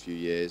the next few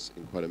years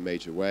in quite a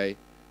major way,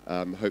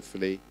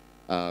 hopefully,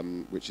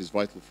 which is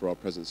vital for our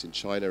presence in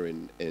China,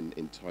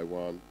 in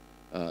Taiwan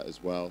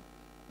as well.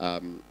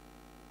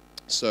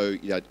 So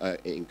yeah,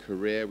 in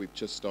Korea, we've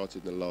just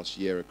started in the last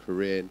year a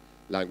Korean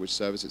language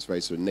service. It's very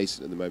sort of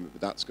nascent at the moment,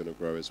 but that's going to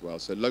grow as well.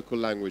 So local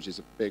language is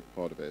a big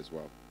part of it as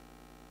well.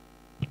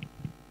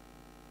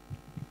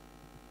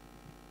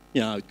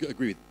 Yeah, I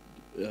agree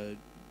with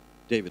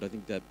David. I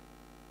think that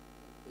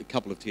a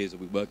couple of tiers that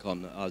we work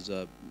on as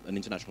an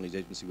international news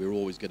agency, we're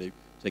always going to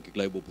take a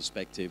global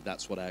perspective.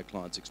 That's what our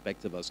clients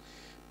expect of us.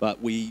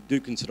 But we do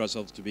consider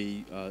ourselves to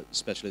be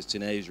specialists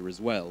in Asia as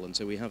well. And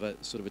so we have a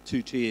sort of a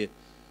two-tier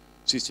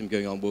system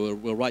going on.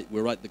 We'll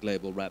write the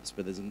global wraps,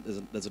 but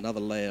there's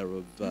another layer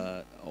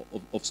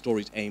of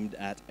stories aimed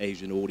at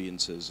Asian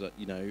audiences.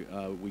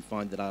 We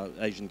find that our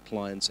Asian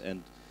clients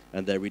and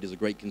their readers are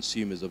great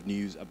consumers of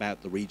news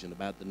about the region,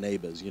 about the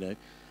neighbors.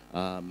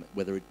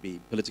 Whether it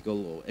be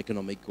political or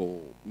economic or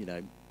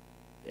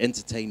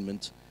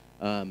entertainment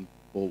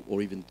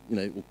or even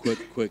or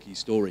quirky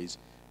stories.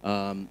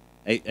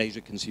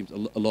 Asia consumes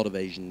a lot of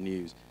Asian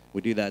news.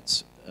 We do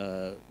that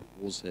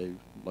also,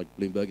 like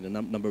Bloomberg, in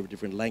a number of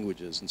different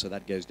languages, and so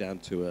that goes down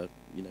to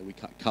we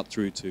cut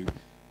through to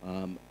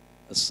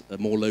a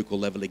more local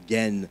level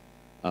again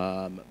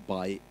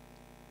by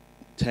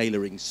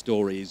tailoring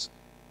stories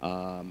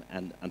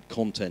and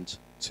content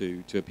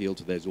to appeal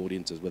to those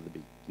audiences, whether it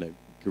be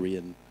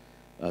Korean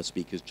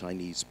speakers,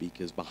 Chinese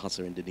speakers,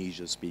 Bahasa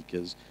Indonesia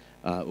speakers,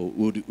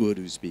 or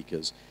Urdu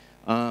speakers.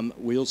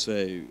 We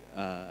also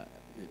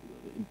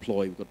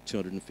we've got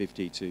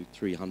 250 to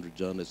 300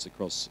 journalists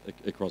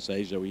across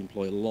Asia. We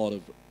employ a lot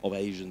of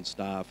Asian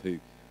staff who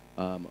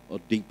are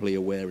deeply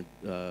aware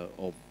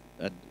of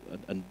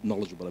and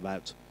knowledgeable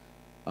about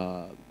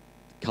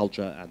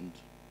culture and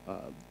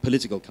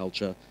political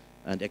culture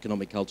and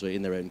economic culture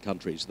in their own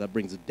countries. So that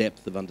brings a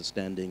depth of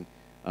understanding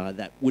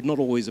that would not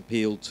always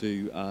appeal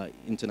to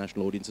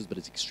international audiences, but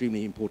it's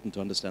extremely important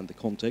to understand the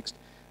context,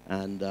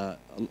 and a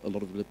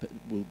lot of it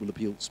will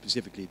appeal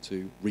specifically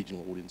to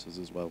regional audiences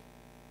as well.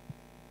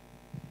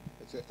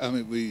 I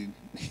mean,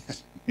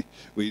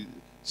 we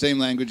same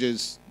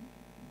languages,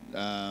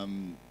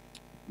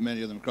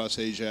 many of them across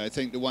Asia. I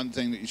think the one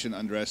thing that you shouldn't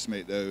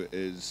underestimate, though,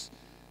 is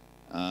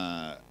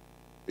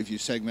if you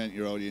segment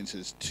your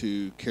audiences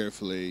too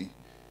carefully,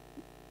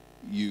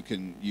 you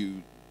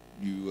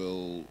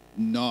will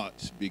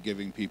not be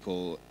giving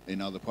people in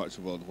other parts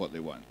of the world what they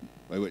want.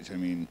 By which I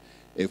mean,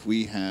 if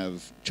we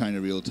have China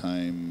Real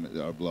Time,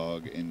 our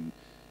blog in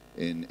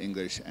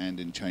English and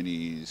in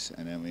Chinese,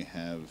 and then we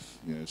have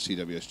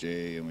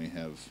CWSJ, and we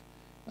have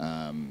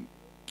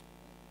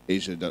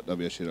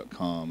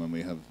Asia.wsj.com, and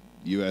we have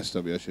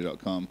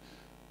US.wsj.com.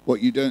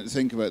 What you don't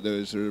think about, though,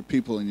 is there are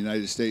people in the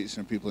United States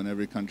and people in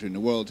every country in the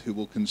world who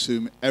will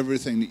consume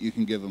everything that you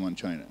can give them on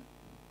China,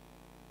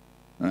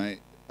 right?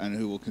 And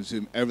who will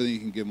consume everything you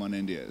can give them on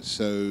India.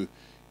 So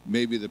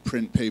maybe the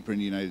print paper in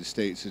the United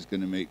States is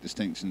going to make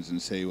distinctions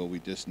and say, well, we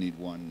just need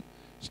one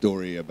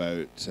story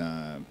about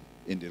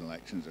Indian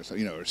elections, or so,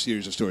 or a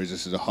series of stories.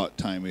 This is a hot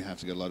time. We have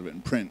to get a lot of it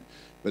in print.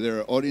 But there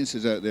are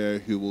audiences out there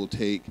who will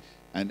take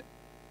an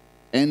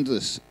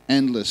endless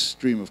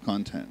stream of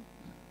content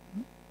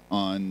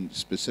on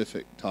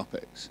specific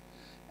topics.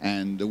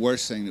 And the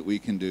worst thing that we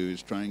can do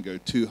is try and go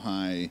too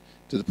high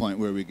to the point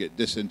where we get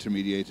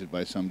disintermediated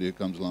by somebody who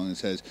comes along and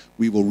says,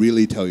 we will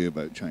really tell you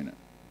about China.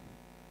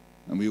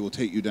 And we will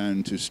take you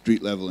down to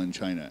street level in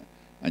China.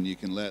 And you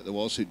can let the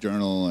Wall Street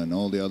Journal and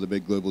all the other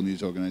big global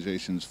news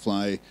organizations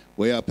fly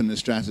way up in the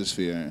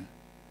stratosphere,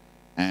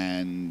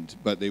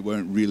 but they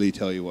won't really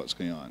tell you what's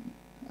going on.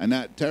 And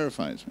that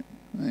terrifies me,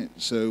 right?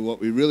 So what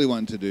we really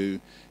want to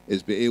do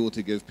is be able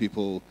to give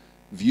people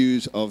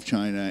views of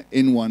China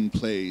in one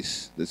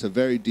place that's a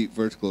very deep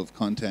vertical of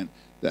content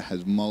that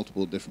has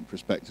multiple different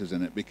perspectives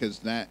in it, because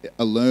that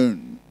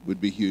alone would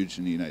be huge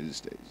in the United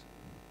States.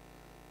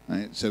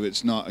 Right? So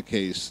it's not a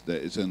case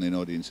that it's only an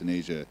audience in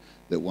Asia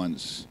that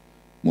wants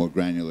more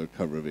granular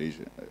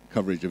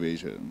coverage of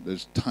Asia.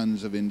 There's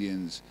tons of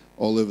Indians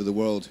all over the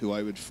world who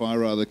I would far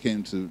rather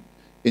came to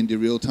India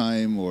Real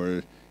Time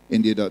or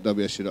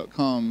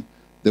India.wsj.com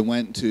than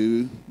went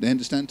to the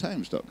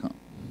HindusthanTimes.com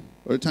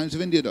or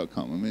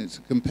TimesOfIndia.com. I mean, it's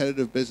a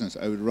competitive business.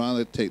 I would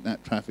rather take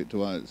that traffic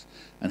to us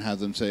and have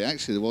them say,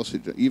 actually, the Wall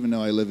Street Journal, even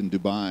though I live in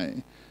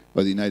Dubai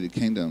or the United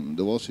Kingdom,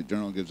 the Wall Street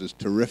Journal gives us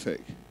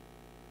terrific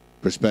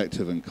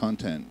perspective and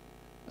content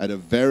at a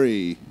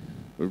very,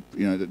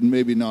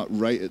 maybe not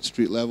right at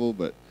street level,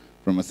 but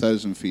from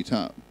 1,000 feet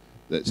up.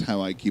 That's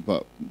how I keep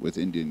up with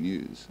Indian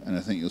news. And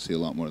I think you'll see a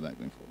lot more of that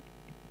going forward.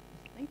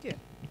 Thank you.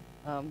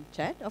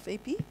 Chad of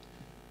AP?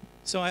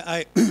 So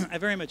I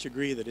very much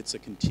agree that it's a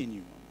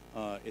continuum.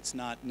 It's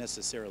not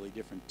necessarily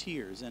different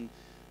tiers. And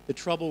the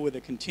trouble with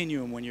a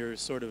continuum when you're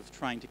sort of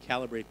trying to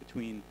calibrate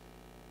between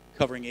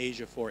covering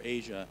Asia for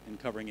Asia and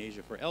covering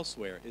Asia for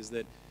elsewhere is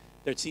that,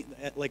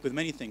 like with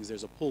many things,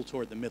 there's a pull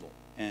toward the middle.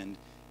 And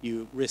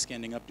you risk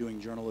ending up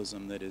doing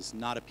journalism that is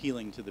not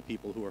appealing to the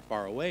people who are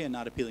far away and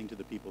not appealing to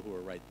the people who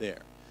are right there.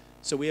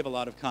 So we have a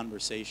lot of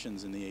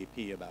conversations in the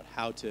AP about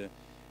how to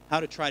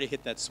try to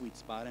hit that sweet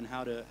spot and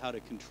how to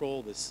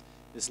control this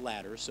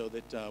ladder so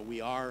that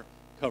we are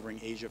covering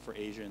Asia for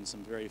Asia in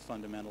some very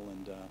fundamental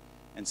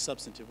and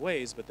substantive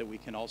ways, but that we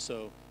can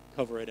also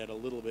cover it at a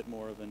little bit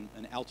more of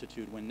an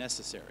altitude when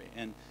necessary.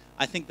 And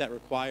I think that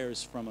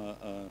requires, from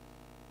a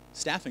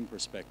staffing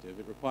perspective,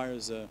 it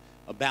requires a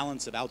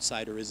balance of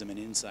outsiderism and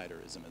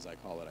insiderism, as I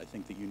call it. I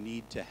think that you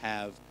need to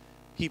have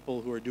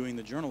people who are doing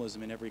the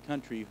journalism in every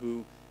country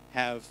who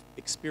have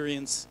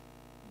experience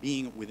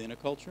being within a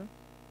culture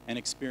and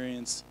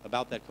experience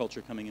about that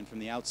culture coming in from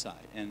the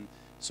outside, and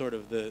sort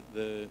of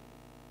the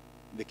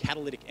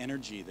catalytic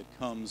energy that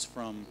comes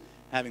from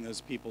having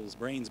those people's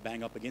brains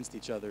bang up against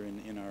each other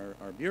in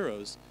our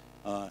bureaus,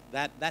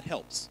 that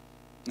helps.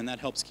 And that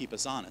helps keep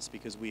us honest,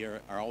 because we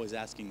are always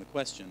asking the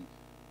question,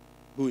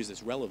 who is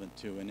this relevant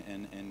to,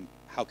 and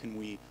how can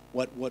we,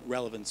 what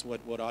relevance,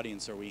 what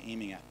audience are we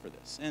aiming at for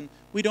this? And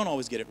we don't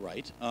always get it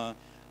right.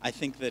 I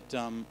think that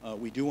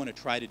we do want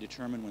to try to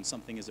determine when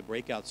something is a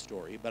breakout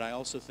story, but I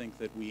also think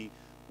that we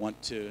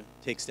want to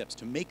take steps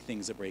to make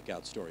things a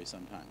breakout story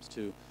sometimes,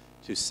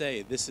 to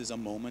say this is a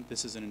moment,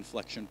 this is an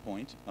inflection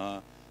point,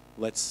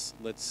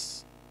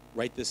 let's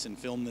write this and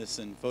film this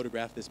and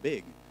photograph this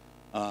big.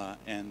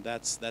 And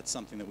that's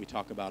something that we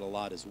talk about a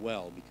lot as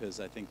well,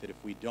 because I think that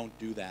if we don't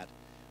do that,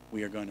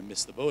 we are going to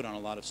miss the boat on a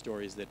lot of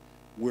stories that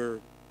we're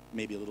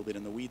maybe a little bit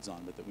in the weeds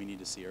on, but that we need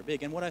to see are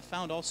big. And what I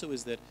found also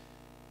is that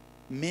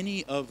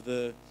many of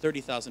the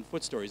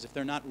 30,000-foot stories, if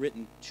they're not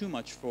written too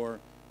much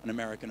for an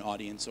American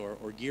audience or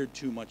geared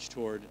too much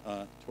toward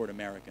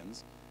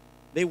Americans,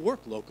 they work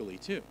locally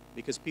too,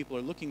 because people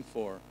are looking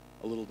for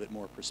a little bit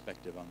more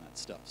perspective on that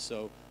stuff.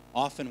 So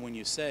often when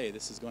you say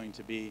this is going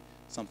to be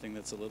something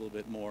that's a little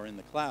bit more in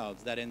the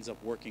clouds, that ends up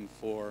working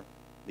for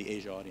the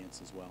Asia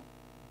audience as well.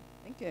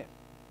 Thank you.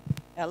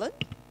 Alan?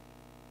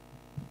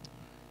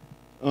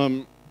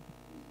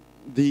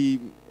 The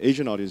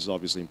Asian audience is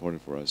obviously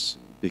important for us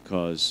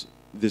because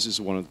this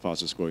is one of the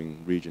fastest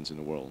growing regions in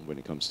the world when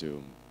it comes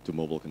to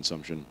mobile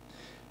consumption.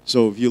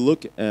 So if you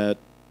look at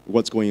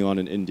what's going on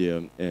in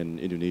India and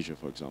Indonesia,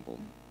 for example,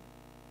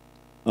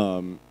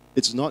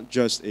 it's not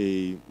just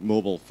a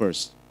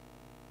mobile-first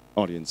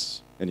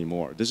audience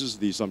anymore. This is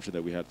the assumption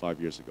that we had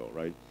 5 years ago,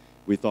 right?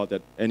 We thought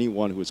that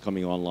anyone who was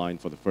coming online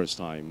for the first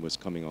time was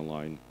coming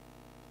online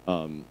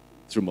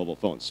through mobile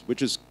phones,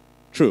 which is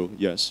true,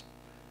 yes.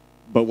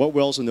 But what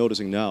we're also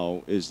noticing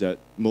now is that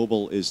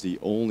mobile is the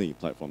only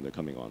platform they're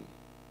coming on,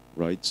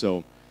 right?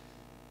 So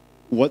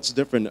what's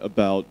different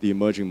about the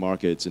emerging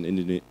markets in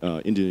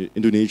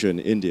Indonesia and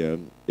India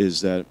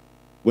is that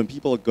when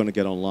people are going to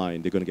get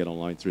online, they're going to get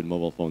online through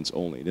mobile phones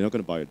only. They're not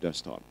going to buy a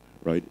desktop,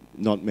 right?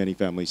 Not many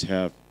families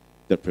have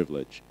that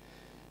privilege.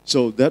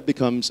 So that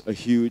becomes a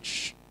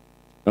huge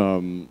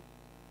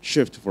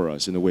shift for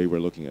us in the way we're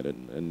looking at it.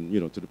 And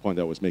to the point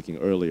that I was making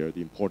earlier,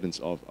 the importance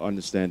of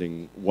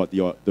understanding what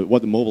the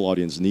mobile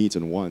audience needs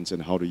and wants,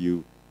 and how do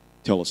you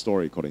tell a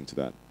story according to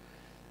that.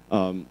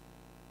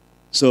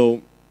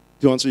 So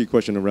to answer your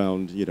question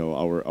around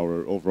our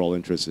overall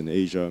interest in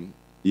Asia,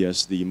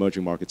 yes, the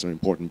emerging markets are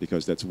important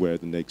because that's where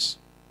the next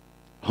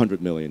 100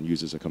 million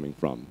users are coming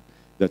from.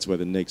 That's where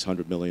the next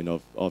 100 million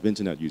of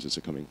internet users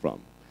are coming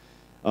from.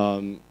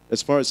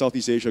 As far as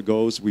Southeast Asia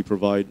goes, we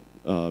provide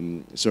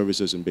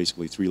services in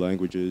basically 3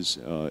 languages,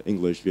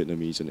 English,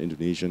 Vietnamese, and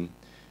Indonesian.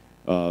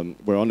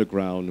 We're on the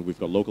ground. We've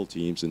got local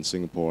teams in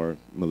Singapore,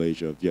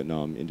 Malaysia,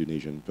 Vietnam,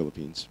 Indonesia, and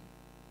Philippines.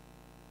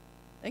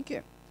 Thank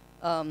you.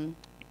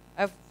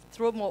 I've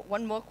thrown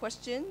one more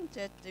question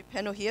to the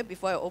panel here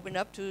before I open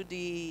up to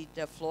the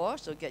floor,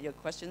 so get your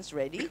questions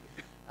ready.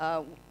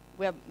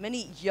 We have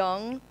many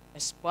young,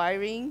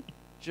 aspiring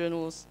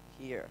journalists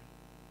here.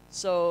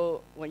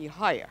 So when you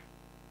hire,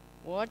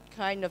 what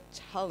kind of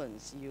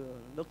talents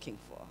you're looking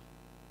for?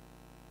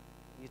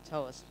 You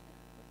tell us.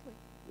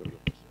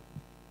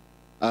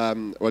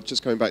 Well,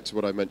 just coming back to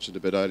what I mentioned a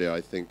bit earlier,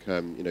 I think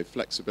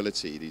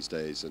flexibility these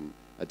days and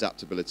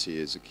adaptability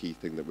is a key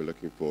thing that we're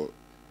looking for.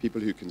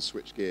 People who can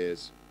switch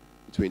gears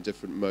between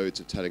different modes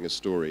of telling a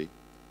story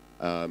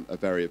are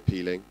very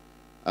appealing.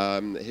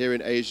 Here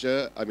in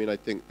Asia, I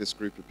think this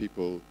group of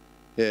people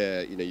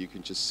here, you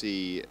can just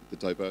see the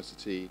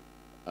diversity.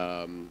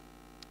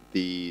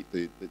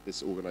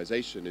 This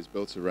organization is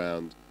built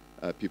around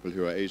people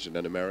who are Asian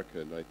and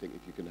American. I think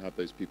if you can have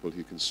those people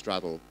who can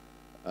straddle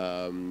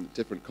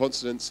different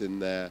continents in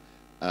their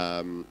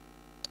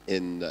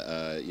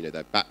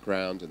their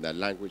background and their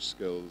language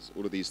skills,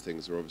 all of these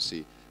things are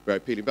obviously very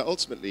appealing. But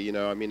ultimately,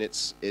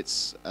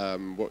 it's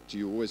what do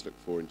you always look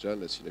for in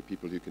journalists?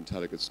 People who can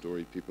tell a good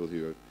story, people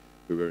who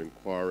are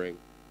inquiring,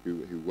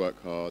 who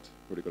work hard,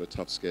 probably got a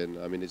tough skin.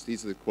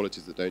 These are the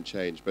qualities that don't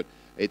change. But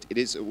it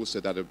is also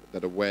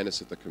that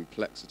awareness of the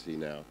complexity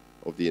now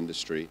of the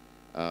industry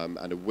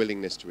and a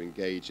willingness to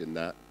engage in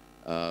that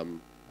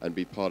and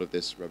be part of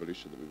this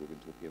revolution that we've all been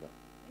talking about.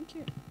 Thank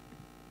you.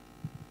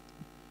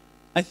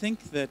 I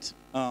think that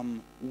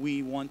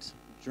we want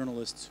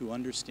journalists who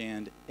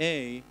understand,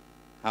 A,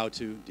 how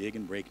to dig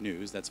and break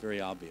news, that's very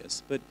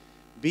obvious, but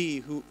B,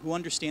 who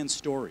understand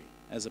story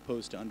as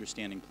opposed to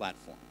understanding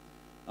platform.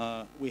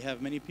 We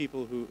have many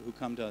people who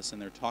come to us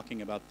and they're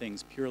talking about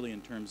things purely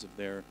in terms of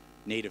their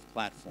native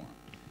platform.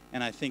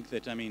 And I think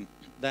that, I mean,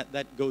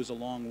 that goes a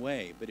long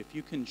way, but if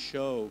you can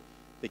show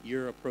that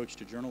your approach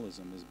to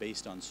journalism is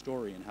based on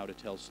story and how to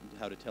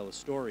tell a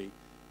story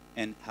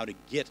and how to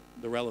get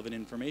the relevant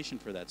information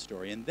for that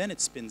story, and then it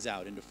spins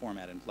out into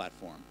format and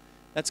platform,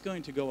 that's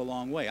going to go a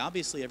long way.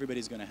 Obviously,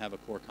 everybody's going to have a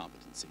core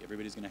competency.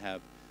 Everybody's going to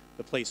have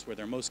the place where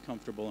they're most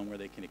comfortable and where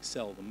they can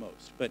excel the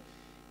most. But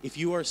if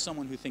you are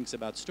someone who thinks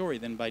about story,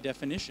 then by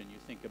definition, you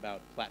think about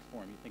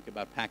platform, you think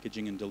about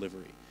packaging and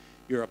delivery.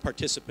 You're a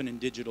participant in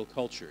digital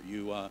culture.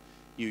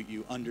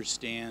 You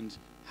understand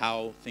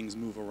how things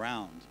move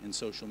around in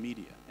social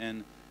media.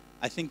 And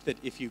I think that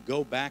if you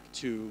go back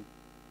to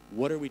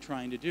what are we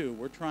trying to do,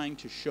 we're trying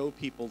to show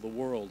people the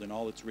world in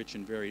all its rich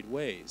and varied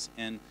ways.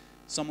 And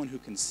someone who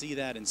can see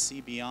that and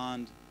see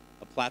beyond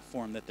a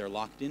platform that they're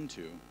locked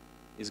into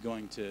is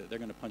going to, they're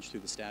going to punch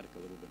through the static a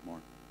little bit more.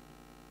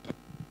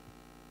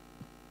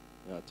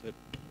 Yeah, I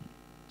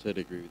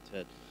totally agree with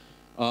Ted.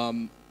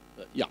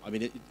 Yeah, I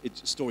mean,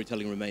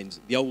 storytelling remains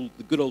the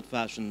good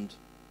old-fashioned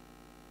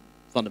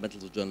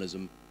fundamentals of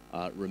journalism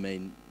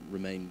remain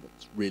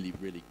what's really,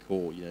 really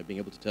core. You know, being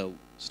able to tell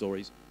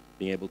stories,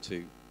 being able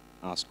to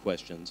ask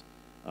questions,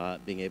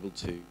 being able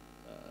to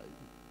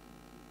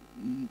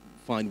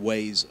find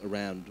ways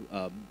around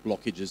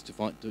blockages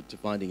to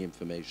finding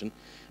information,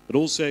 but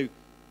also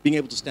being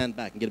able to stand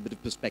back and get a bit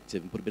of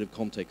perspective and put a bit of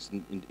context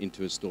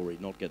into a story,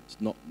 not get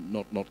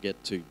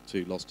too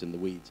lost in the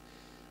weeds.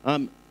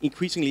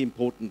 Increasingly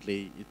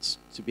importantly, it's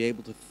to be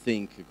able to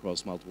think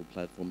across multiple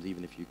platforms,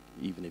 even if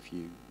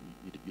you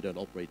don't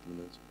operate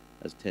them,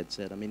 as Ted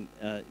said. I mean,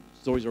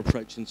 stories are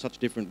approached in such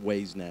different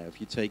ways now. If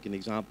you take an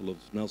example of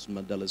Nelson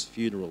Mandela's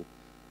funeral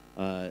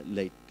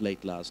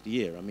late last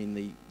year, I mean,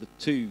 the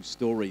two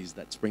stories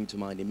that spring to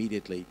mind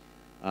immediately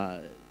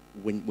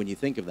when you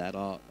think of that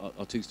are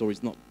two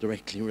stories not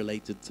directly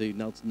related to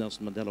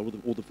Nelson Mandela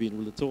or the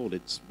funeral at all.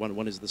 It's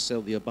one is the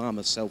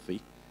Obama selfie,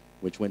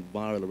 which went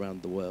viral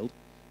around the world,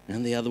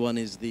 and the other one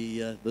is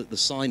the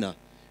signer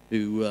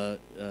who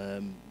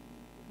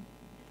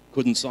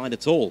couldn't sign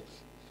at all.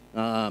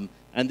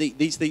 And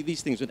these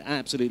things went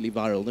absolutely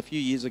viral. And a few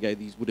years ago,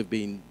 these would have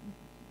been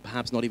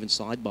perhaps not even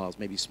sidebars,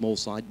 maybe small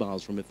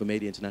sidebars from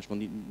major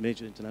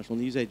international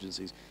news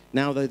agencies.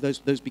 Now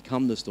those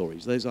become the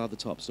stories. Those are the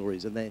top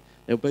stories, and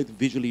they're both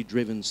visually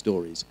driven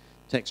stories.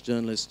 Text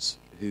journalists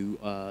who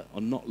are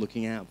not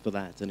looking out for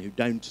that and who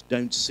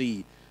don't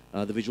see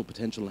the visual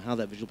potential and how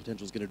that visual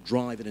potential is going to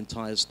drive an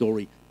entire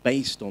story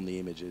based on the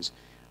images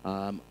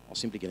are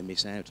simply going to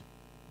miss out.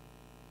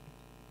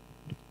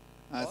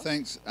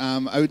 Thanks.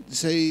 I would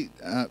say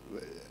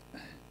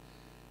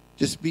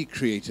just be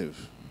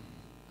creative.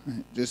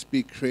 Just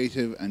be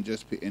creative and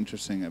just be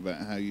interesting about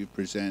how you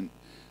present,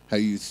 how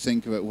you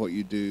think about what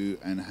you do,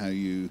 and how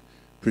you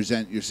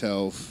present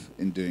yourself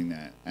in doing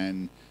that.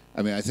 And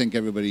I mean, I think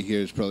everybody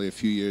here is probably a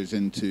few years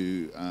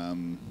into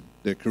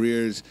their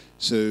careers,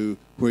 so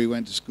where you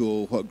went to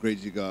school, what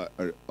grades you got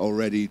are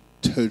already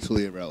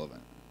totally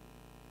irrelevant.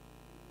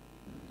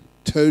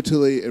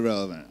 Totally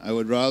irrelevant. I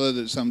would rather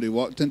that somebody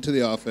walked into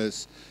the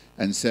office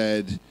and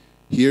said,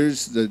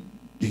 here's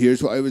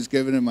what I was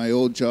given in my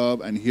old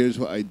job, and here's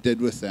what I did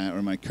with that,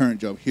 or my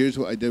current job, here's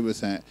what I did with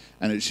that,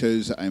 and it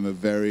shows that I'm a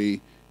very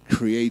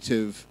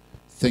creative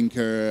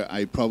thinker.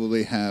 I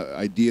probably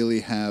ideally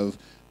have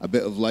a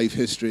bit of life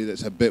history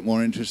that's a bit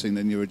more interesting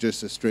than you were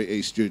just a straight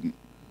A student.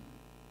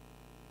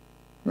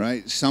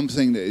 Right?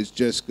 Something that is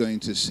just going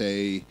to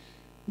say,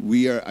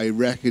 I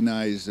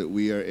recognize that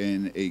we are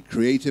in a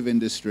creative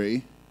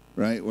industry,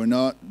 right? We're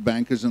not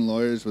bankers and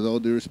lawyers, with all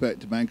due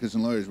respect to bankers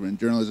and lawyers. We're in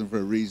journalism for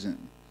a reason.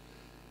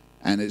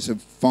 And it's a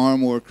far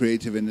more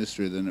creative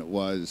industry than it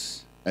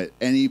was at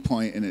any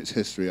point in its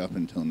history up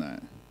until now.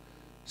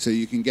 So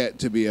you can get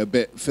to be a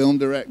bit film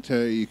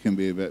director, you can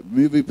be a bit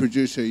movie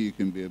producer, you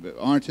can be a bit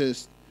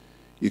artist,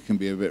 you can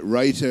be a bit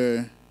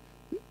writer.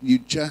 You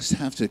just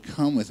have to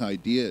come with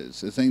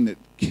ideas. The thing that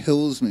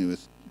kills me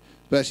with,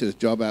 especially with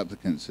job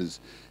applicants, is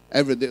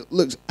it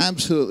looks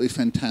absolutely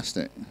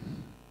fantastic,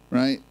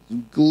 right?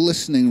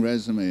 Glistening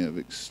resume of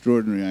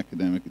extraordinary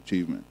academic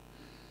achievement.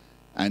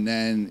 And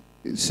then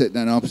you sit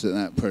down opposite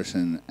that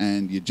person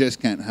and you just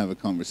can't have a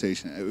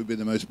conversation. It would be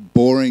the most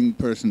boring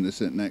person to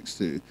sit next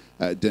to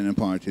at a dinner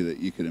party that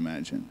you could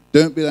imagine.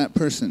 Don't be that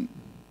person.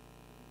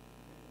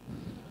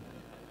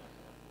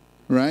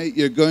 Right?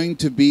 You're going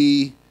to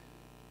be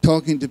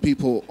talking to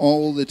people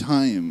all the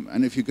time.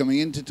 And if you're coming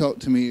in to talk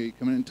to me, or you're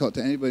coming in to talk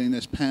to anybody in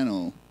this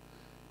panel,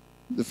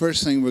 the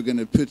first thing we're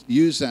going to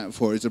use that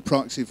for is a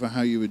proxy for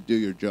how you would do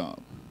your job.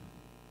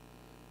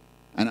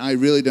 And I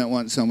really don't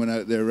want someone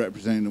out there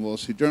representing the Wall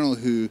Street Journal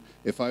who,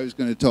 if I was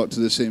going to talk to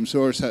the same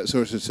source, that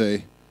source would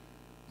say,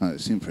 oh, it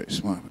seemed pretty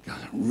smart, but God,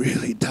 they're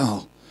really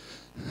dull.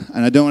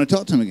 And I don't want to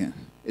talk to them again.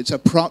 It's a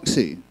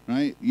proxy,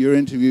 right? Your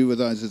interview with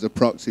us is a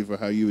proxy for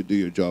how you would do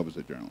your job as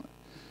a journalist.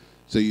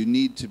 So you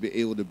need to be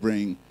able to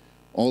bring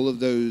all of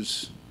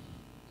those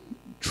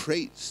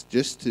traits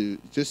just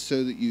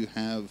so that you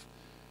have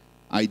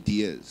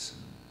ideas.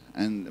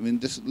 And I mean,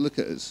 just look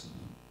at us.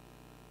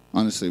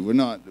 Honestly,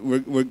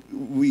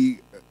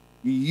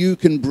 you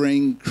can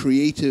bring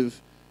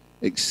creative,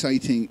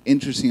 exciting,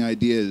 interesting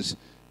ideas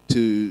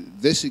to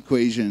this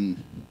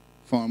equation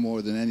far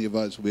more than any of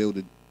us will be able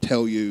to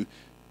tell you,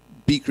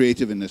 be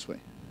creative in this way.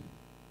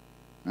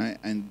 Right?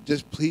 And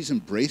just please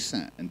embrace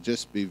that and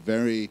just be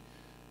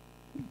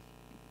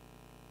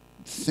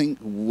think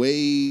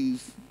way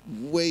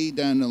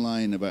down the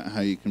line about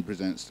how you can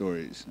present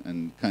stories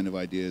and kind of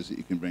ideas that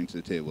you can bring to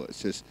the table. It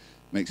just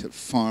makes it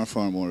far,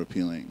 far more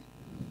appealing.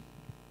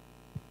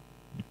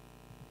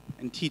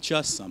 And teach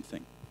us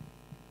something.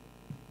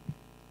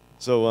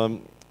 So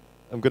I'm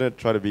going to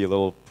try to be a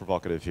little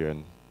provocative here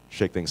and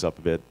shake things up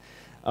a bit.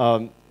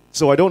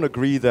 So I don't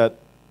agree that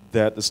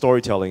the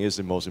storytelling is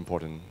the most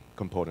important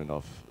component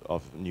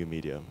of new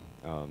media.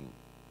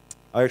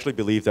 I actually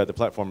believe that the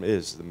platform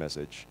is the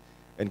message,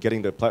 and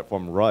getting the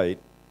platform right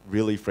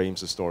really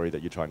frames the story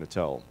that you're trying to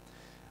tell.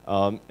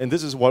 And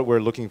this is what we're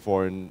looking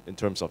for in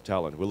terms of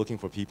talent. We're looking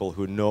for people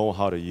who know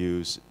how to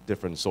use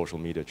different social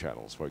media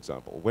channels, for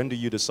example. When do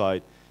you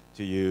decide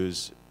to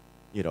use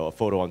a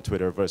photo on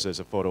Twitter versus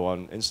a photo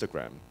on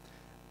Instagram?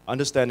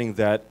 Understanding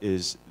that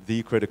is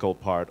the critical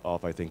part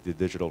of, I think, the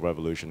digital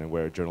revolution and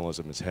where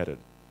journalism is headed.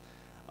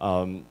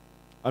 I'm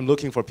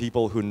looking for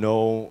people who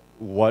know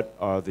what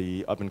are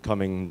the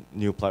up-and-coming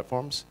new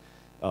platforms,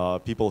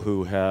 people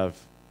who have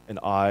an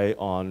eye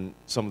on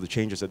some of the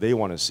changes that they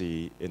want to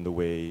see in the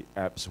way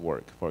apps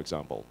work, for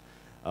example,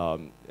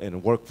 and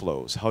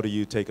workflows. How do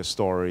you take a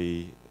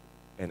story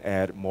and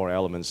add more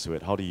elements to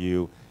it? How do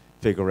you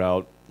figure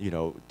out,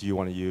 do you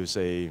want to use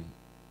a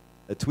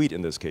tweet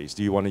in this case?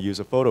 Do you want to use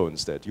a photo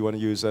instead? Do you want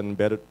to use an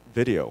embedded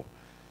video?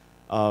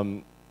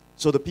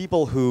 So the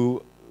people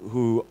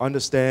who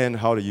understand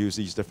how to use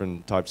these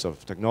different types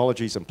of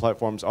technologies and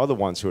platforms are the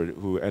ones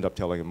who end up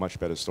telling a much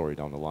better story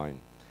down the line.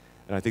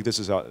 And I think this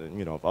is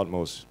of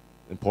utmost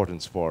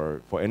importance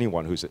for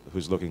anyone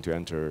who's looking to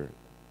enter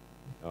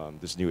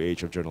this new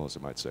age of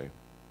journalism, I'd say.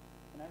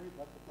 Can I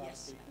rebut the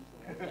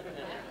provocation?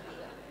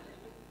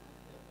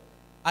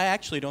 I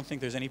actually don't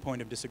think there's any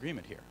point of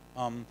disagreement here.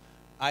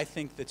 I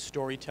think that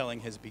storytelling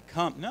has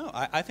become,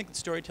 I think that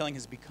storytelling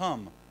has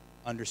become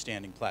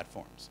understanding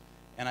platforms.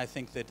 And I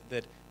think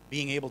that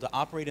being able to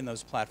operate in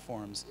those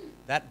platforms,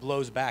 that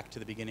blows back to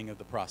the beginning of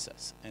the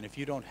process. And if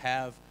you don't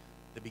have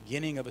the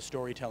beginning of a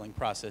storytelling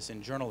process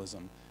in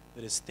journalism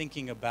that is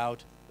thinking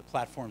about the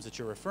platforms that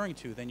you're referring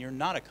to, then you're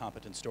not a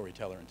competent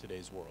storyteller in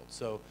today's world.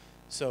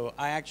 So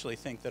I actually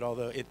think that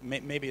although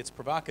maybe it's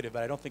provocative,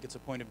 but I don't think it's a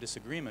point of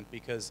disagreement,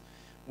 because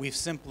we've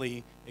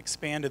simply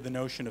expanded the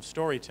notion of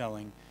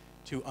storytelling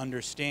to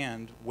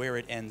understand where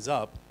it ends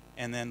up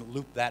and then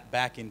loop that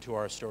back into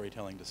our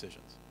storytelling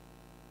decisions.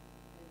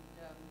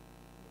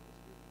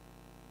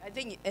 I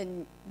think,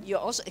 and you're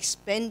also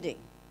expanding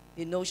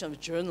the notion of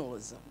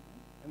journalism.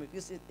 I mean,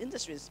 because the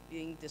industry is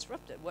being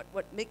disrupted.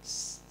 What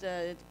makes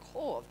the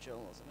core of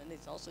journalism, and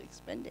it's also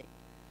expanding.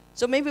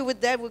 So maybe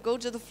with that, we'll go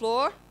to the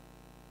floor.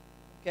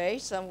 Okay,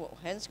 some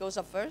hands goes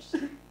up first.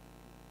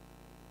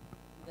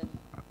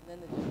 then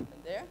the gentleman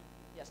there.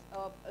 Yes.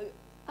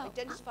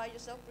 Identify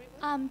yourself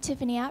briefly.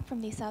 Tiffany App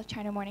from the South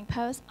China Morning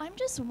Post. I'm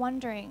just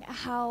wondering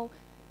how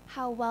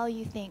well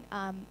you think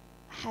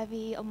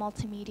heavy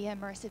multimedia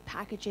immersive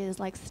packages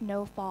like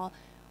Snowfall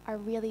are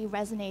really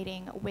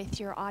resonating with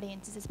your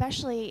audiences,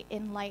 especially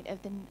in light of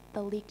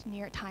the leaked New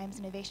York Times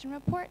innovation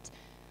report.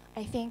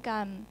 I think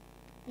I've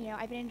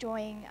been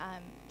enjoying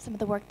some of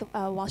the work the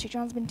Wall Street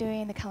Journal's been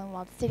doing, the Kowloon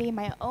Walled City.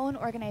 My own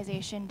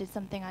organization did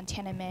something on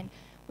Tiananmen.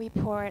 We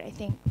poured, I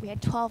think we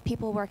had 12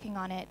 people working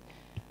on it.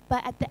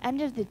 But at the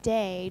end of the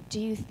day, do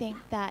you think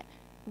that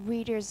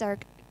readers are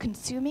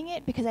consuming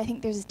it? Because I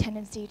think there's a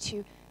tendency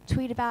to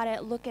tweet about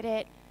it, look at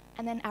it,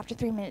 and then after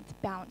 3 minutes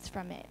bounce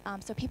from it.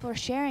 So people are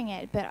sharing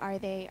it, but are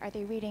they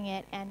reading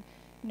it? And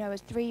it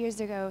was 3 years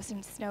ago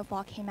since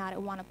Snowfall came out,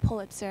 it won a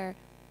Pulitzer.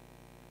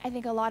 I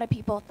think a lot of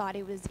people thought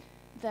it was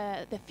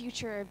the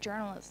future of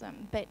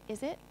journalism, but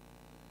is it?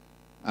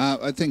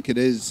 I think it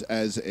is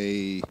as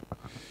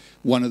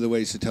one of the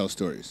ways to tell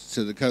stories.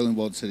 So the Kowloon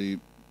Walled City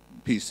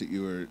piece that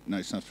you were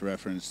nice enough to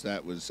reference,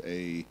 that was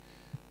a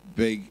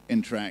big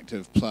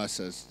interactive plus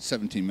a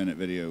 17-minute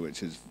video,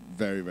 which is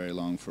very, very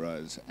long for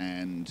us.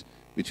 And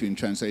between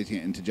translating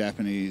it into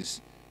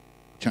Japanese,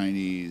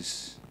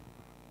 Chinese,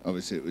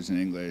 obviously it was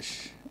in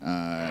English,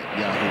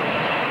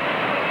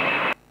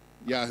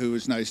 Yahoo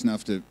was nice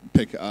enough to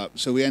pick it up.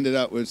 So we ended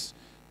up with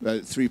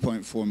about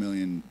 3.4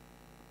 million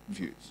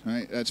views,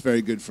 right? That's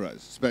very good for us,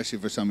 especially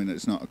for something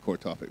that's not a core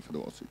topic for the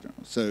Wall Street Journal.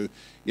 So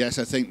yes,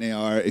 I think they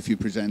are, if you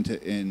present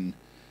it in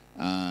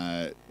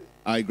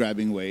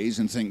eye-grabbing ways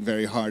and think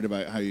very hard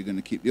about how you're going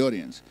to keep the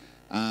audience.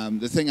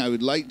 The thing I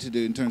would like to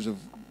do in terms of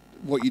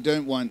what you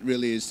don't want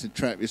really is to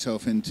trap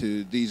yourself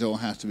into these all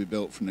have to be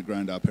built from the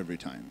ground up every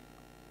time.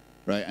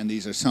 right? And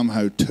these are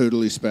somehow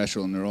totally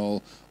special, and they're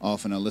all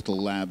off in a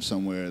little lab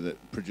somewhere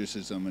that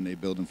produces them, and they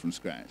build them from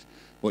scratch.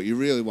 What you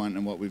really want,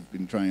 and what we've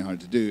been trying hard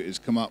to do, is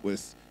come up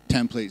with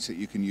templates that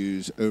you can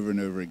use over and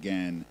over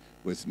again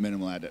with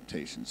minimal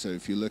adaptation. So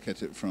if you look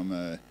at it from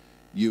a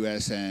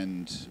US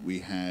end, we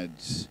had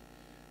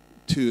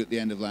 2 at the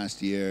end of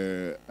last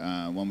year.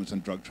 One was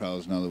on drug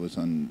trials, another was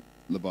on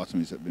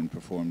lobotomies that have been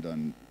performed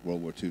on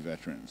World War II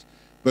veterans.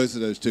 Both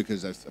of those took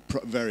us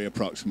very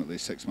approximately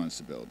 6 months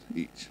to build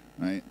each,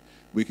 right?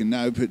 We can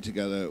now put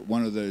together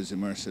one of those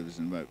immersives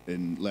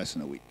in less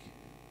than a week,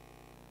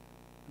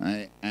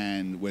 right?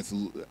 And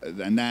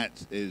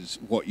that is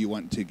what you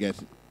want to get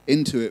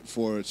into it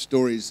for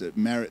stories that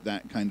merit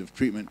that kind of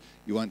treatment.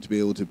 You want to be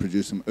able to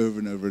produce them over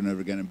and over and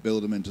over again and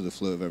build them into the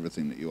flow of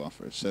everything that you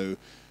offer. So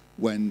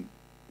when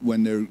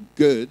they're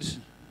good,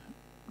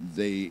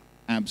 they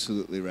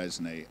absolutely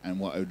resonate. And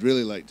what I would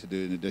really like to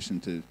do, in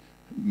addition to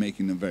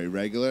making them very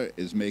regular,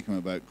 is make them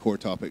about core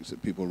topics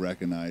that people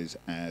recognize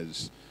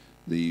as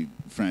the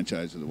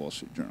franchise of the Wall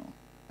Street Journal.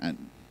 And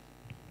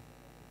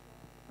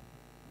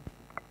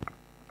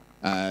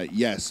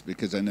yes,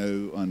 because I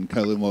know on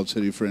Kowloon Walled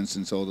City, for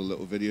instance, all the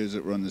little videos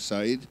that were on the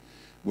side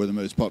were the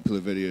most popular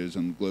videos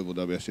on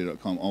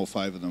globalwsj.com, all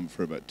 5 of them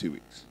for about 2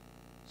 weeks.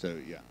 So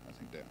yeah, I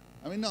think they're,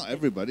 I mean, not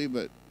everybody,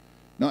 but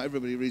not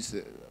everybody reads the,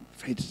 I'm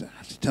afraid to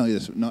have to tell you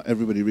this, but not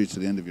everybody reads to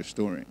the end of your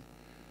story.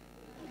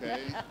 Okay?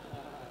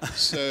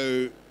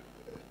 So,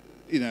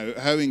 you know,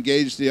 how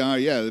engaged they are,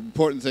 yeah, the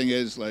important thing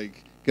is,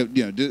 like,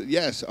 you know,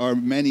 yes, are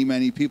many,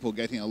 many people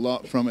getting a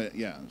lot from it?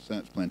 Yeah, so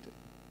that's plenty.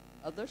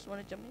 Others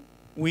want to jump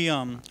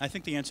in? I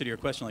think the answer to your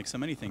question, like so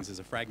many things, is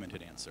a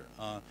fragmented answer.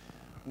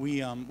 We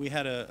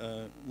had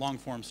a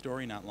long-form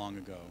story not long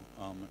ago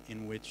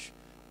in which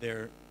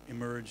there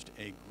emerged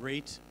a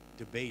great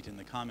debate in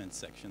the comments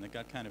section that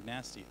got kind of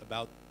nasty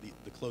about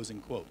the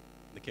closing quote,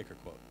 the kicker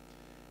quote.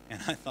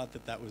 And I thought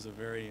that that was a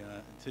very,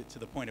 to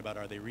the point about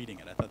are they reading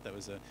it, I thought that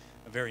was a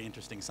very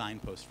interesting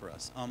signpost for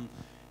us.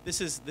 This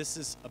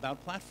is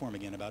about platform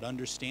again, about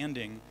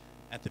understanding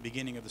at the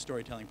beginning of the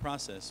storytelling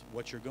process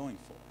what you're going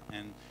for.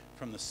 And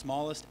from the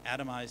smallest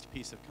atomized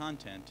piece of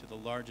content to the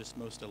largest,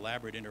 most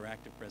elaborate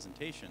interactive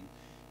presentation,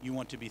 you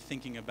want to be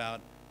thinking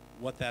about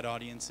what that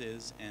audience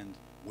is and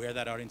where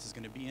that audience is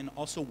going to be, and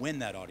also when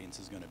that audience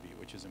is going to be,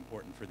 which is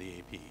important for the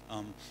AP.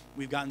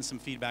 We've gotten some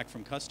feedback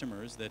from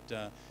customers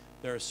that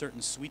there are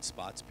certain sweet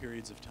spots,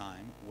 periods of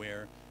time,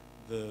 where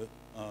the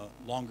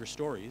longer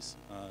stories,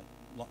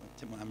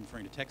 I'm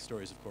referring to text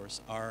stories, of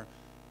course, are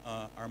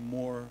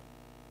more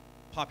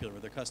popular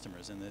with their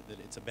customers, and that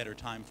it's a better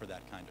time for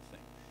that kind of thing.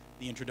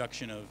 The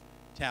introduction of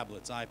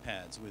tablets,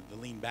 iPads, with the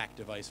lean back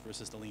device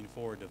versus the lean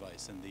forward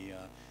device, and the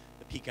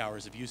peak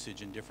hours of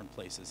usage in different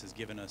places has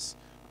given us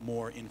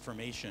more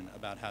information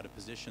about how to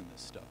position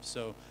this stuff.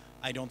 So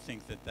I don't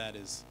think that that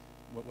is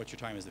what you're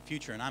talking about is the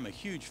future, and I'm a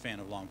huge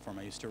fan of long form.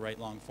 I used to write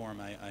long form.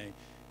 I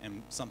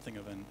am something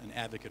of an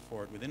advocate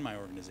for it within my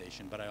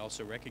organization, but I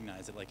also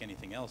recognize that, like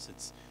anything else,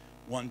 it's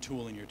one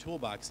tool in your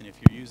toolbox, and if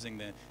you're using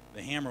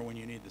the hammer when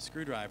you need the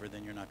screwdriver,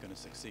 then you're not going to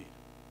succeed.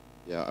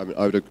 Yeah, I mean,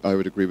 I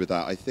would agree with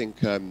that. I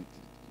think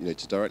you know,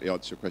 to directly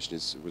answer your question,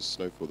 was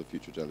Snowfall the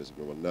future of journalism?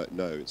 Well,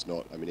 no, it's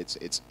not. I mean,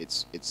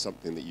 it's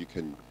something that you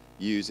can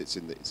use. It's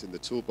in the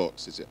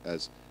toolbox,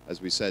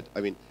 as we said.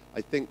 I mean, I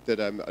think that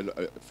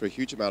for a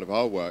huge amount of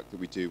our work that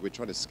we do, we're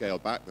trying to scale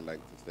back the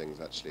length of things.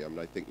 Actually, I mean,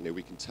 I think, you know,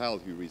 we can tell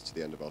who reads to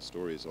the end of our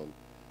stories on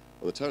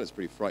the turn. It's a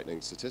pretty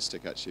frightening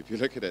statistic, actually, if you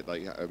look at it,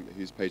 like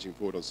who's paging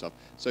forward on stuff.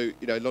 So, you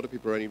know, a lot of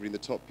people are only reading the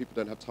top. People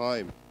don't have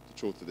time to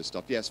trawl through this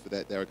stuff. Yes, but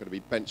there are going to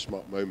be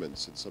benchmark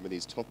moments in some of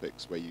these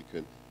topics where you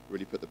can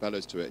really put the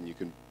bellows to it and you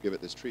can give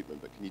it this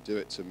treatment. But can you do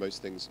it to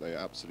most things? No,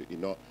 absolutely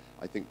not.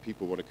 I think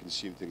people want to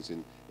consume things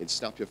in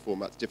snappier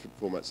formats, different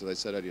formats, as I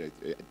said earlier,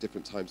 at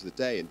different times of the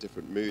day, in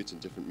different moods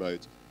and different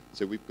modes.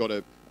 So we've got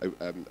to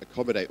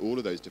accommodate all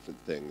of those different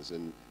things.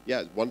 And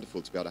yeah, it's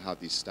wonderful to be able to have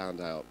these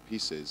standout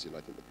pieces. You know,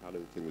 I think the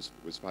Canon thing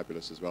was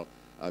fabulous as well.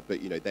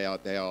 But you know, they are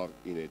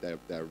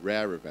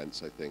rare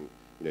events. I think,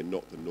 you know,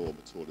 not the norm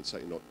at all, and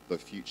certainly not the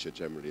future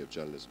generally of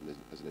journalism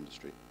as an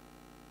industry.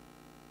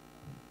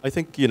 I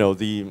think, you know,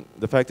 the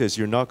fact is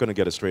you're not going to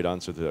get a straight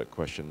answer to that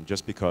question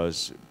just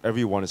because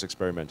everyone is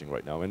experimenting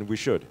right now, and we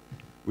should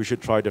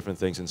try different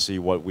things and see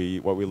what we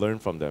learn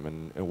from them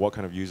and what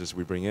kind of users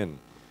we bring in.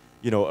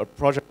 You know, a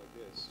project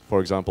like this,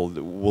 for example,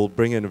 will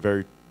bring in a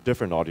very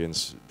different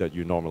audience that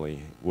you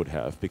normally would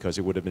have because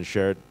it would have been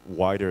shared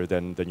wider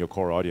than your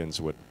core audience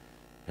would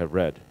have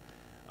read.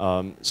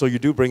 So you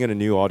do bring in a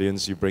new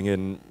audience, you bring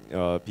in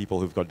people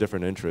who've got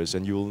different interests,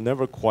 and you'll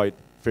never quite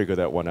figure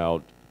that one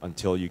out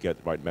until you get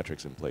the right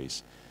metrics in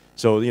place.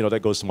 So, you know,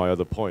 that goes to my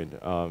other point.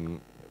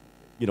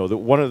 You know,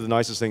 one of the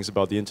nicest things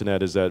about the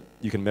internet is that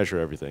you can measure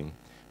everything,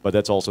 but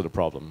that's also the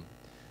problem.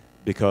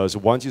 Because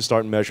once you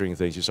start measuring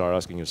things, you start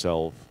asking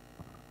yourself,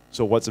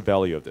 so what's the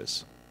value of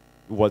this?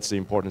 What's the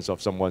importance of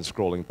someone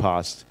scrolling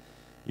past,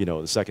 you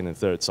know, the second and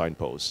third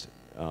signpost?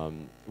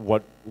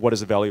 What is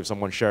the value of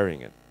someone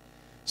sharing it?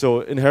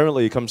 So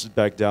inherently, it comes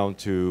back down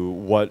to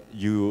what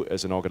you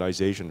as an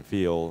organization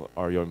feel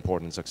are your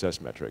important success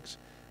metrics.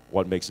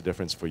 What makes a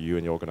difference for you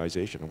and your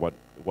organization?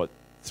 What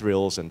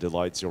thrills and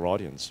delights your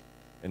audience?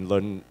 And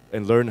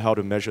learn how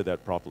to measure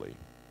that properly.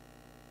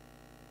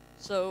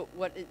 So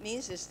what it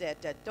means is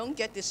that don't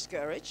get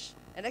discouraged,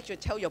 and actually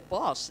tell your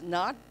boss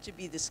not to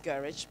be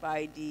discouraged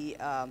by the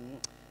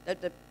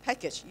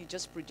package you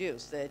just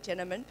produced. The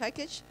Tiananmen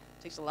package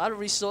takes a lot of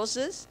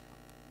resources.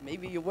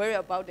 Maybe you worry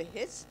about the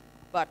hits,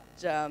 but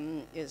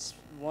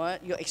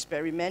you're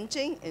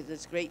experimenting.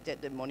 It's great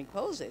that the Morning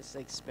Post is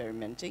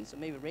experimenting, so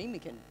maybe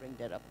Raimi can bring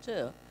that up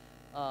too.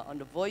 On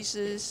the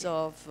voices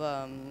of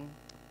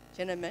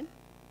Tiananmen.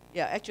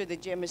 Yeah, actually the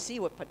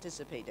GMSC would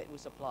participate. It would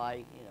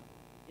supply,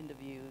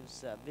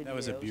 interviews, videos. That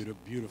was a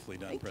beautifully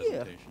done Thank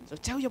presentation. you. So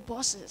tell your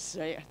bosses,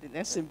 right? I think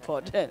that's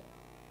important.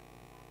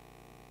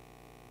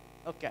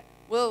 Okay,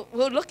 we'll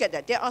look at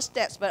that. There are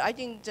stats, but I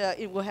think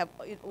it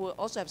will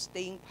also have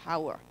staying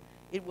power.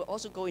 It will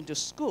also go into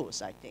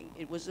schools, I think.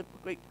 It was a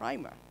great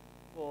primer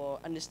for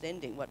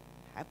understanding what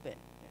happened.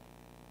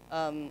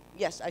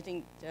 Yes, I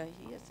think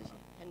he has his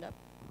hand up.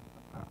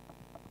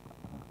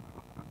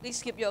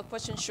 Please keep your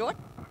question short,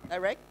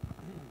 direct.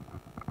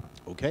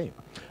 Okay.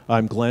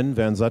 I'm Glenn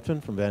Van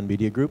Zutphen from Van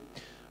Media Group.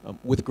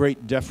 With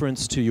great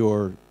deference to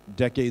your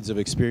decades of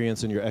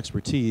experience and your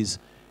expertise,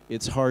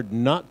 it's hard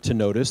not to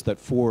notice that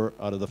 4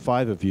 out of the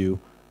 5 of you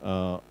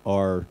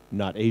are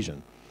not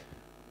Asian.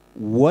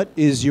 What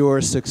is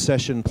your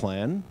succession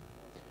plan,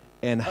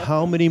 and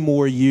how many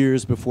more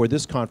years before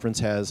this conference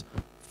has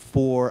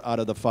 4 out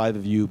of the 5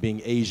 of you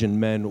being Asian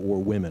men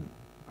or women?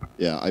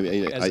 Yeah, I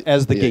mean,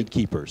 as the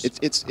gatekeepers.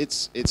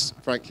 It's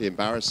frankly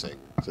embarrassing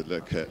to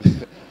look at,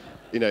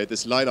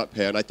 this lineup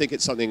here, and I think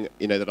it's something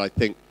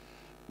that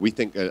we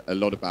think a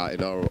lot about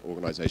in our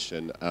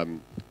organisation.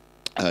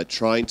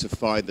 Trying to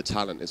find the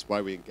talent is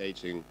why we're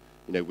engaging,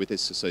 with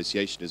this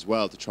association as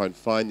well, to try and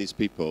find these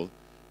people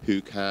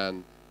who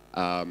can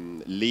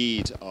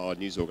lead our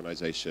news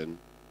organisation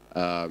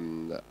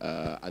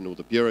and all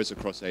the bureaus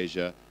across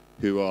Asia,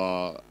 who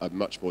are a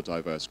much more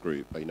diverse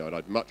group. And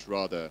I'd much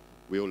rather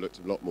we all looked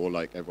a lot more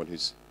like everyone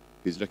who's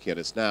looking at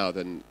us now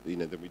than we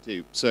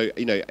do. So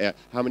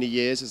how many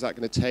years is that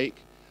going to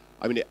take?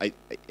 I mean,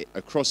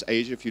 across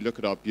Asia, if you look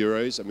at our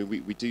bureaus, I mean,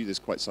 we do this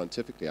quite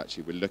scientifically.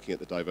 Actually, we're looking at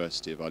the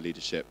diversity of our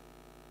leadership,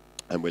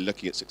 and we're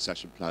looking at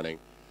succession planning.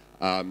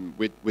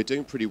 We're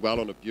doing pretty well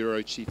on a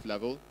bureau chief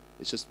level.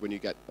 It's just when you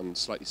get on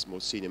slightly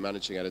more senior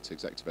managing editor,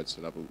 executive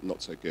editor level,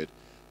 not so good.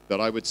 But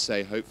I would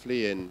say,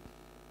 hopefully,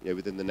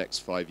 within the next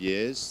 5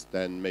 years,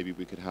 then maybe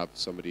we could have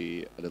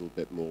somebody a little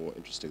bit more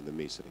interesting than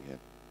me sitting here.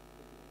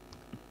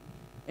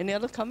 Any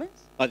other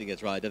comments? I think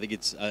that's right. I think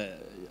it's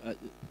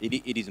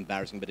it is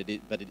embarrassing, but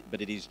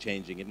it is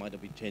changing. It might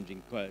not be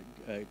changing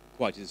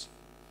quite as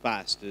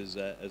fast as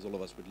all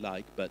of us would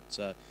like,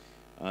 but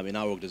in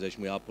our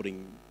organisation we are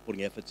putting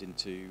efforts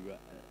into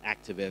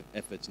active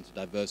efforts into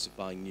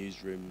diversifying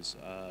newsrooms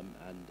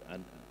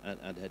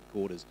and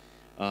headquarters.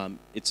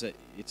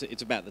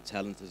 It's about the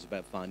talent. It's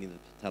about finding the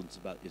talent.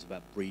 It's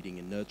about breeding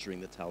and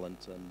nurturing the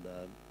talent,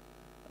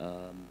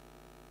 and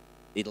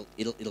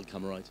it'll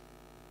come right.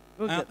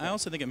 I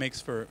also think it makes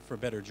for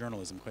better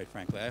journalism, quite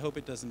frankly. I hope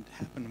it doesn't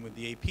happen with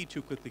the AP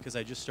too quickly, because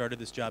I just started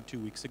this job 2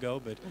 weeks ago.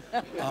 But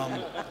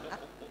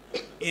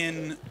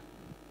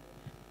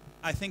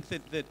I think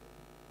that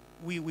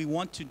we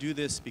want to do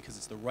this because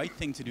it's the right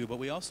thing to do, but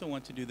we also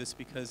want to do this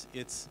because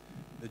it's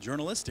the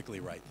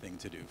journalistically right thing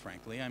to do,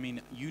 frankly. I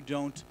mean, you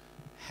don't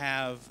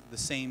have the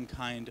same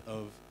kind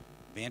of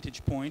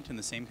vantage point and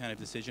the same kind of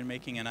decision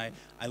making, and I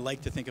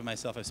like to think of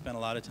myself, I've spent a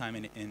lot of time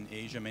in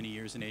Asia, many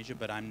years in Asia,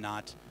 but I'm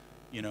not,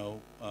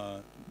 I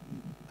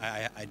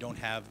don't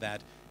have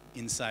that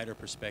insider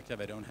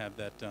perspective. I don't have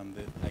that,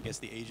 I guess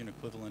the Asian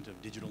equivalent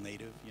of digital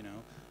native,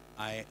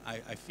 I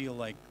feel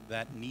like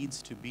that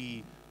needs to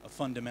be a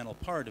fundamental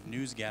part of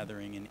news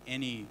gathering in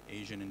any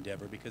Asian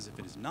endeavor, because if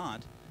it is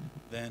not,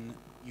 then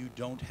you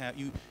don't have,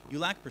 you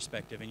lack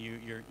perspective, and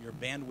your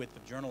bandwidth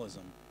of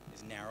journalism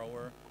is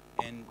narrower,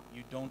 and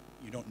you don't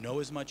know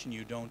as much, and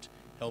you don't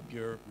help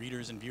your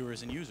readers and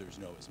viewers and users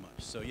know as much.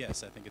 So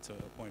yes, I think it's a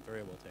point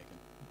very well taken.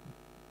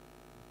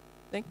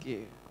 Thank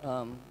you.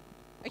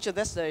 Actually,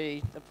 that's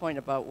the point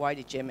about why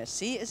the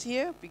GMSC is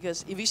here,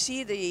 because if you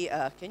see the,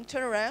 can you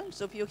turn around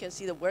so people can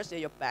see the words at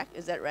your back?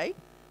 Is that right?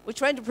 We're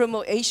trying to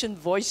promote Asian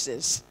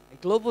voices,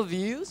 global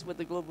views with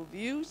the global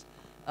views,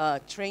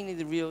 training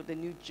the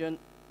new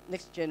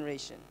next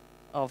generation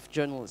of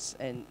journalists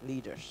and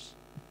leaders.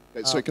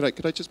 So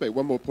could I just make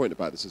one more point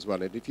about this as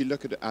well? And if you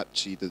look at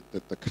actually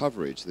the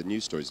coverage, the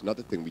news stories,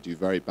 another thing we do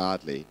very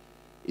badly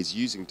is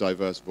using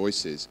diverse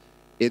voices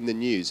in the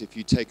news. If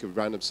you take a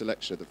random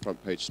selection of the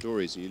front page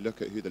stories and you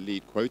look at who the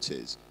lead quote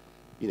is,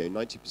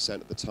 90%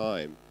 of the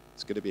time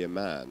it's going to be a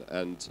man.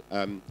 And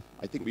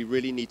I think we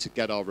really need to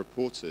get our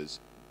reporters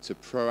to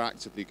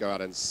proactively go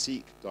out and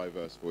seek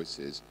diverse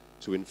voices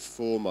to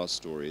inform our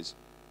stories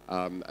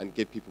and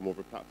give people more of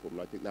a platform.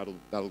 And I think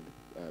that'll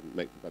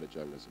make for better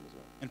journalism as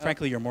well. And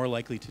frankly, you're more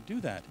likely to do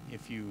that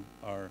if you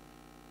are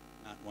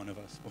not one of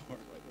us four.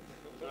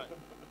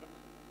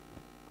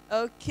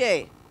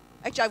 Okay.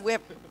 Actually, we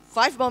have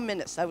 5 more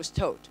minutes, I was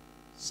told.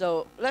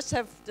 So let's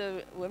have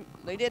the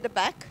lady at the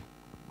back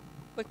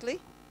quickly.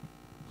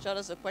 Show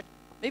us a question.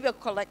 Maybe I'll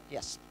collect.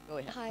 Yes, go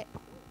ahead. Hi.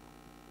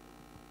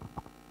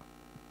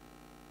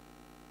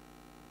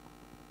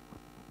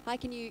 Hi,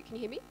 can you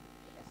hear me?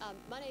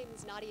 My name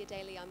is Nadia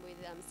Daly. I'm with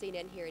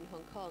CNN here in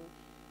Hong Kong.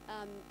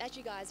 As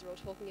you guys are all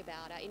talking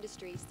about, our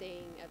industry is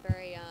seeing a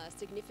very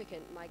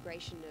significant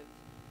migration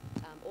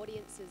of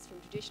audiences from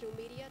traditional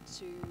media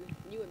to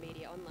newer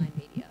media, online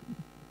media.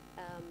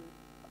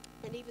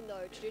 And even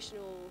though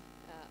traditional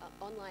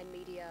online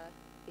media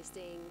is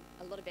seeing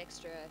a lot of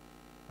extra,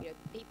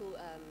 people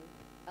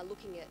are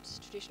looking at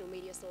traditional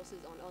media sources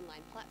on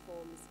online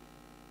platforms,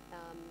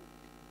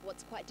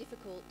 what's quite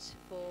difficult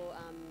for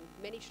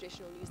many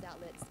traditional news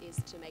outlets is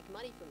to make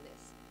money from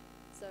this.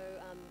 So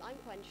I'm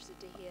quite interested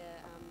to hear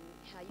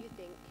how you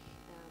think,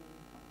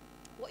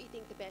 what you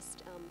think the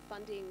best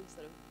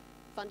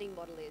funding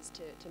model is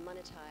to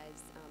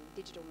monetize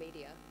digital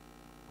media.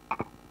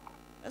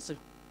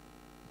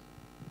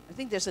 I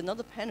think there's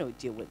another panel to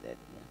deal with it.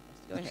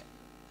 Yeah, go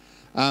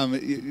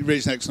ahead. You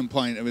raised an excellent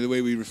point. I mean, the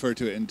way we refer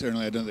to it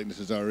internally, I don't think this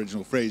is our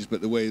original phrase,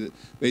 but the way that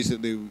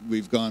basically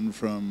we've gone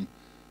from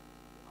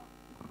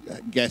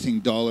getting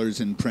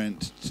dollars in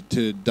print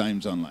to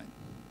dimes online,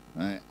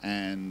 right?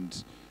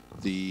 And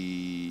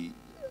we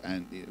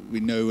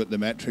know what the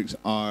metrics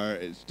are.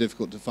 It's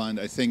difficult to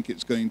find. I think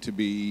it's going to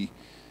be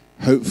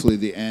hopefully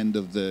the end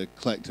of the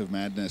collective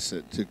madness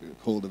that took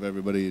hold of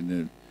everybody in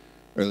the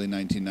early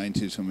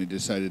 1990s when we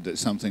decided that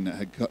something that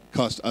had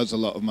cost us a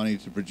lot of money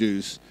to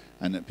produce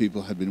and that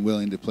people had been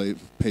willing to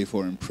pay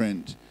for in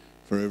print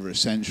for over a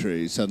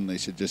century suddenly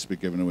should just be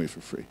given away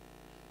for free.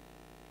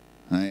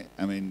 Right?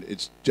 I mean,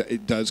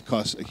 it does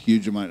cost a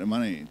huge amount of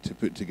money to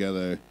put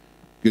together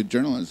good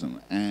journalism,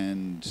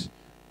 and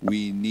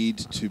we need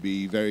to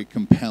be very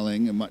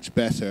compelling and much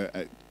better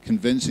at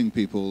convincing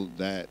people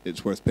that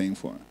it's worth paying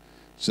for.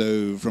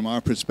 So from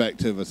our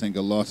perspective, I think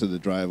a lot of the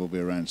drive will be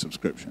around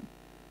subscription.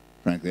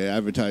 Frankly,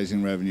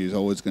 advertising revenue is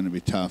always going to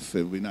be tough.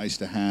 It would be nice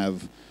to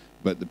have,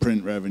 but the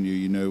print revenue,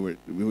 you know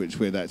which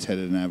way that's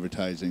headed in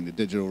advertising. The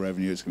digital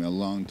revenue, it's going to be a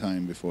long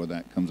time before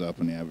that comes up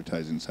on the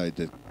advertising side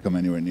to come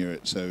anywhere near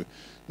it. So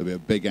there'll be a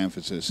big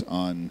emphasis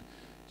on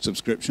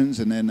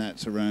subscriptions, and then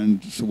that's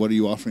around, so what are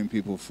you offering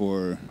people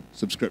for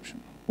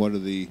subscription? What are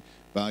the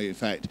value? In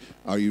fact,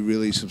 are you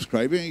really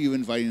subscribing? Are you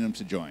inviting them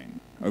to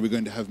join? Are we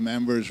going to have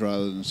members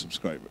rather than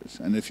subscribers?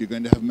 And if you're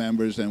going to have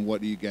members, then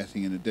what are you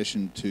getting in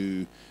addition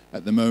to,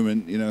 at the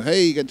moment,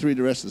 hey, you get to read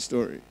the rest of the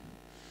story,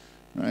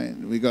 right?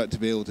 We got to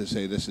be able to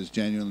say this is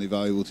genuinely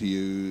valuable to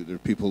you. There are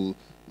people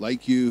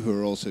like you who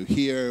are also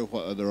here.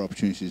 What other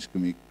opportunities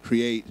can we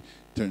create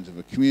in terms of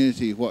a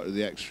community? What are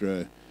the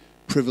extra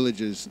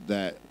privileges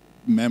that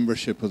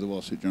membership of the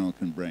Wall Street Journal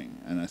can bring?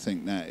 And I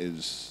think that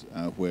is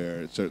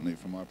where, certainly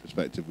from our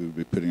perspective, we would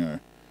be putting our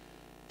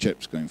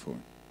chips going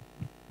forward.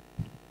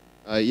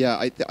 I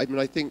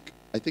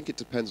think it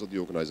depends on the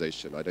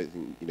organisation. I don't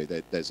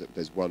think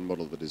there's one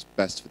model that is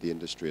best for the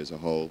industry as a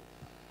whole.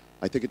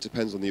 I think it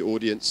depends on the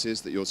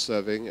audiences that you're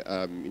serving. The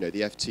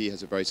FT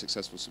has a very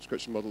successful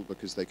subscription model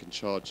because they can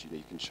charge.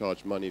 You can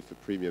charge money for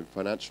premium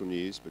financial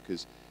news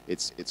because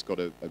it's got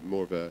a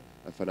more of a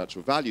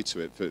financial value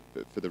to it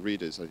for the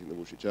readers. I think the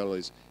Wall Street Journal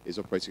is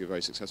operating a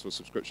very successful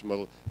subscription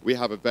model. We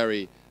have a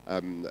very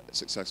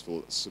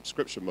successful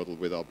subscription model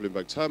with our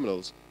Bloomberg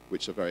terminals,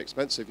 which are very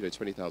expensive.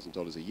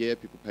 $20,000 a year.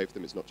 People pay for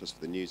them. It's not just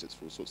for the news; it's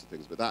for all sorts of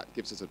things. But that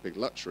gives us a big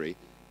luxury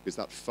because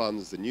that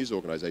funds the news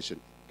organisation.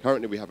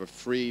 Currently, we have a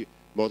free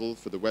model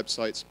for the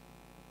websites.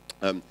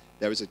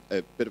 There is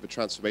a bit of a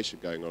transformation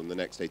going on in the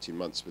next 18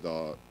 months with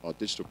our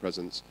digital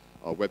presence.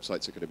 Our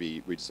websites are going to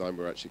be redesigned.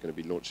 We're actually going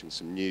to be launching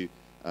some new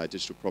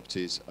digital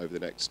properties over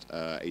the next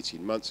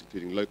 18 months,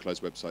 including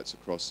localized websites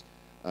across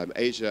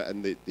Asia.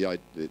 And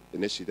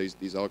initially,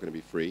 these are going to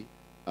be free.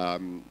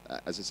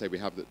 As I say, we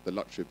have the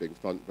luxury of being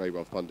very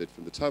well funded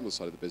from the terminal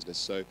side of the business.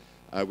 So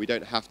we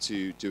don't have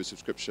to do a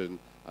subscription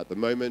at the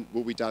moment.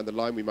 Will we down the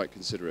line? We might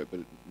consider it.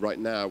 But right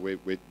now, we're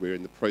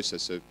in the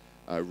process of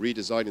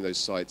redesigning those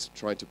sites,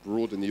 trying to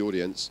broaden the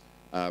audience.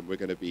 We're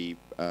going to be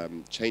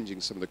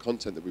changing some of the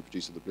content that we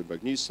produce on the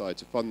Bloomberg News side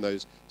to fund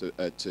those,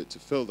 to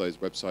fill those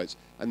websites,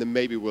 and then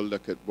maybe we'll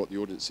look at what the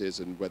audience is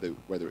and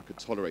whether it could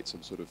tolerate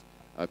some sort of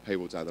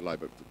paywall down the line.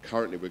 But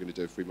currently, we're going to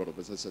do a free model.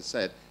 But as I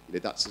said,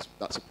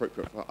 that's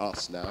appropriate for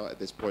us now at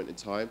this point in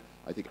time.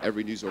 I think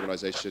every news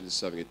organisation is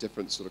serving a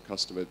different sort of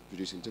customer,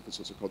 producing different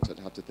sorts of content,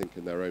 have to think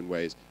in their own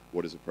ways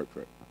what is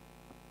appropriate.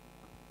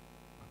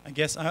 I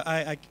guess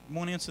I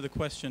won't answer the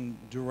question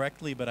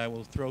directly, but I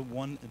will throw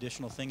one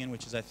additional thing in,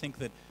 which is I think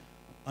that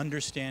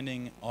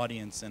understanding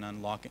audience and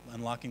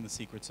unlocking the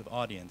secrets of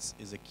audience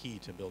is a key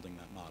to building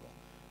that model.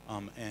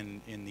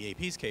 And in the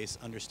AP's case,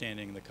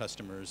 understanding the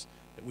customers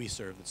that we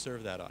serve that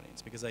serve that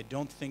audience. Because I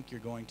don't think you're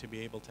going to be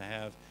able to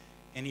have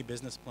any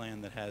business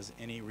plan that has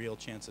any real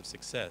chance of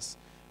success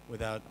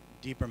without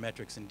deeper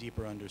metrics and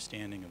deeper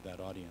understanding of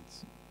that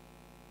audience.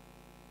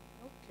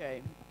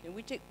 Okay, can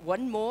we take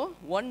one more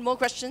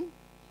question?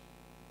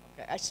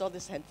 Okay, I saw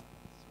this hand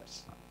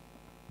first.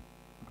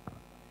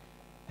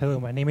 Hello,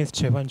 my name is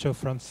Chewon-jo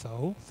from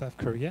Seoul, South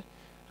Korea.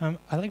 I'd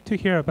like to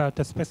hear about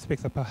the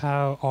specifics about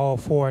how all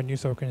 4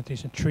 news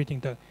organizations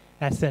treating the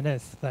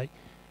SNS, like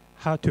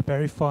how to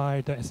verify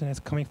the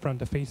SNS coming from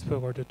the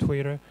Facebook or the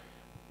Twitter.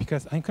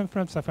 Because I come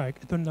from South Africa,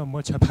 I don't know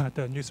much about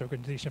the news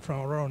organization from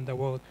around the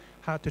world,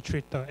 how to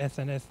treat the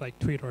SNS like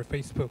Twitter or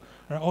Facebook,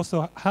 or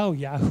also how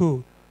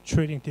Yahoo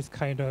treating this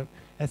kind of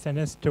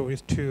SNS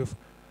stories to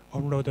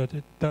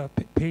upload the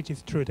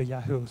pages through the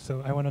Yahoo.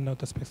 So I want to know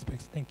the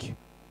specifics. Thank you.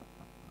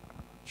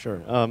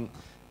 Sure.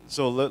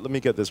 So let me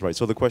get this right.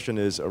 So the question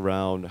is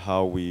around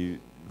how we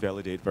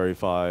validate,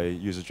 verify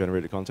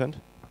user-generated content?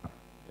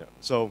 Yeah.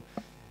 So,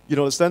 you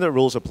know, the standard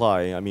rules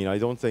apply. I mean, I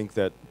don't think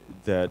that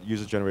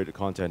user-generated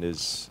content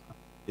is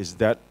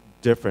that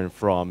different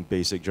from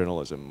basic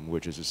journalism,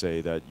 which is to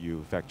say that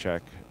you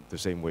fact-check the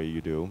same way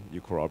you do, you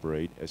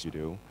corroborate as you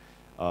do.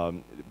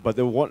 But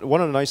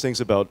one of the nice things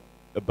about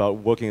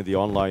working in the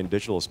online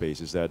digital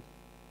space is that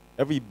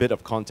every bit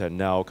of content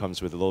now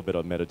comes with a little bit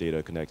of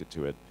metadata connected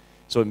to it.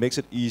 So it makes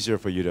it easier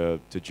for you to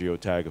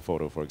geotag a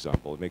photo, for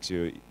example. It makes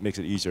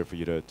it easier for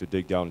you to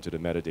dig down into the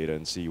metadata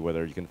and see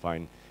whether you can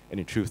find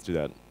any truth to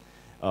that.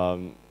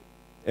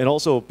 And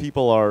also,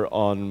 people are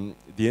on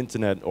the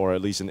internet, or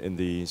at least in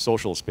the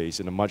social space,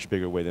 in a much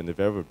bigger way than they've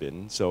ever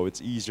been. So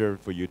it's easier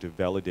for you to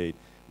validate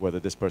whether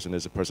this person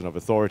is a person of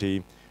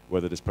authority,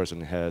 whether this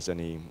person has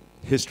any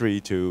history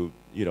to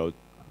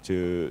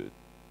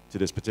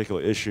this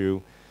particular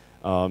issue.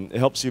 It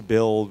helps you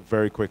build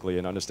very quickly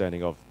an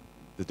understanding of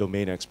the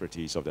domain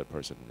expertise of that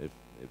person,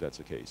 if that's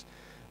the case.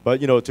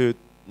 But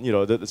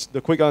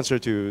the quick answer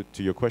to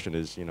your question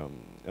is,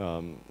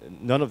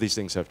 none of these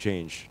things have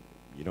changed.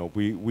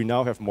 We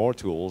now have more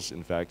tools,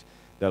 in fact,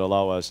 that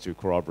allow us to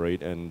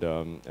corroborate and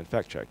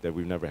fact check that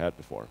we've never had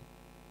before.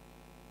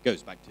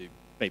 Goes back to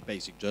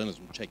basic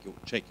journalism.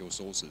 Check your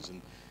sources,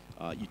 and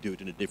you do it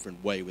in a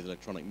different way with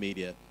electronic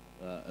media.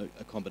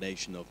 A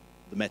combination of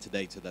the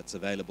metadata that's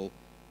available,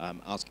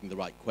 asking the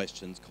right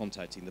questions,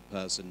 contacting the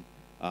person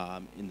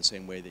in the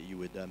same way that you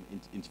would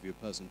interview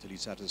a person until you're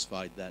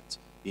satisfied that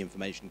the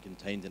information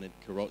contained in it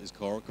is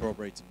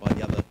corroborated by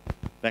the other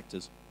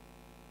vectors.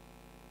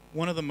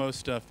 One of the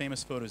most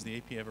famous photos the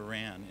AP ever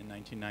ran in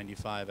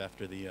 1995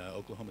 after the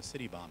Oklahoma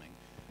City bombing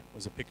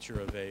was a picture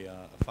of a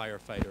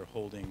firefighter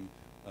holding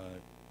a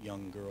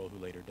young girl who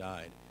later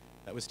died.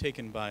 That was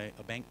taken by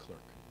a bank clerk.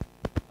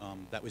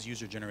 That was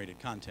user-generated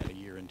content a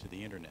year into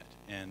the internet.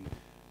 And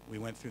we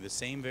went through the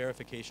same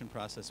verification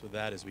process with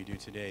that as we do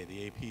today.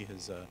 The AP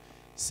has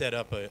set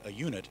up a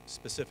unit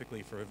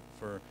specifically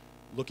for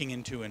looking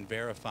into and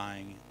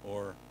verifying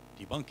or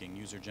debunking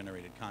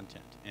user-generated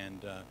content.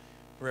 And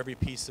for every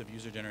piece of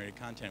user-generated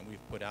content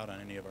we've put out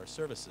on any of our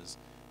services,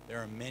 there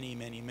are many,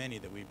 many, many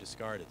that we've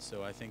discarded.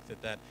 So I think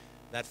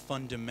that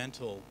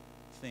fundamental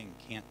thing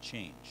can't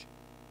change.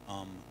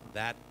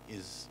 That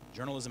is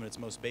journalism at its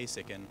most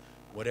basic, and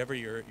whatever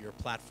your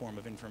platform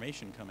of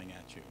information coming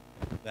at you,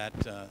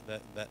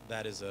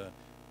 that is a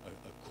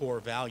core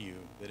value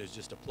that is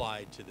just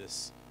applied to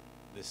this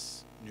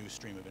new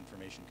stream of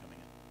information coming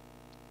in.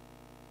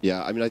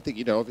 Yeah, I mean, I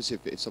think, obviously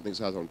if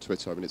something's out on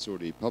Twitter, I mean, it's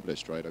already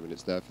published, right? I mean,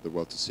 it's there for the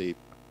world to see.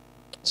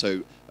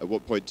 So at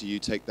what point do you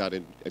take that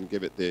and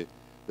give it the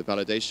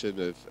validation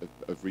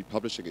of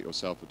republishing it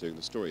yourself or doing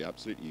the story?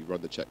 Absolutely, you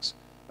run the checks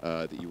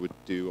that you would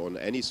do on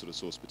any sort of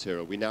source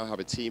material. We now have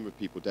a team of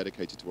people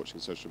dedicated to watching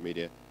social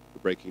media for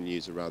breaking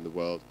news around the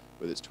world,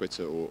 whether it's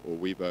Twitter or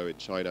Weibo in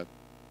China,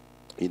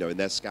 and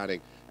they're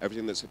scanning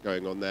everything that's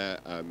going on there,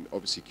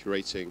 obviously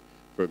curating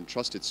from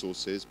trusted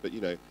sources, but,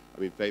 I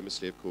mean,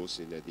 famously, of course,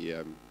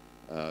 the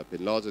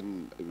Bin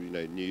Laden,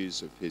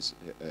 news of his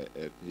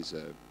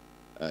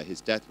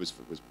death was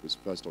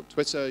first on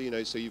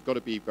Twitter, so you've got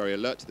to be very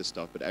alert to this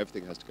stuff, but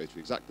everything has to go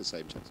through exactly the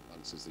same checks and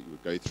balances that you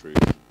would go through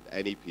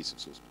any piece of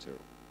source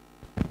material.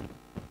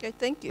 Okay,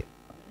 thank you.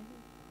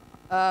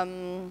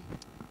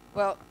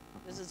 Well,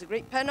 this is a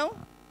great panel.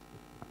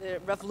 The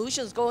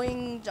revolution is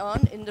going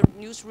on in the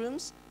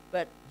newsrooms,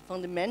 but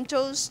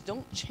fundamentals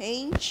don't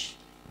change.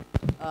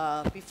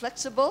 Be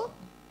flexible,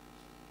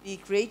 be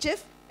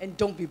creative, and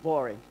don't be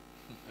boring.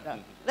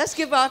 Let's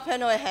give our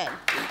panel a hand.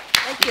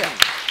 Thank you.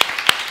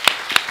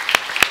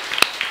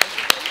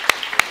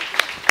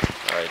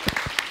 All right.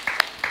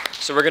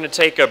 So we're going to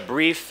take a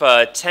brief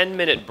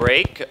 10-minute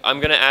break. I'm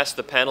going to ask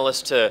the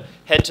panelists to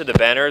head to the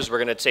banners. We're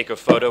going to take a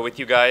photo with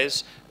you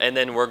guys, and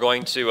then we're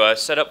going to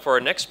set up for our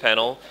next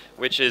panel,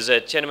 which is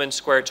at Tiananmen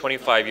Square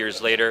 25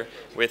 years later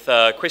with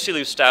Chrissy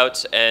Lou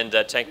Stout and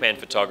Tankman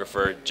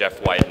photographer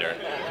Jeff Widener.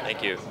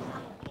 Thank you.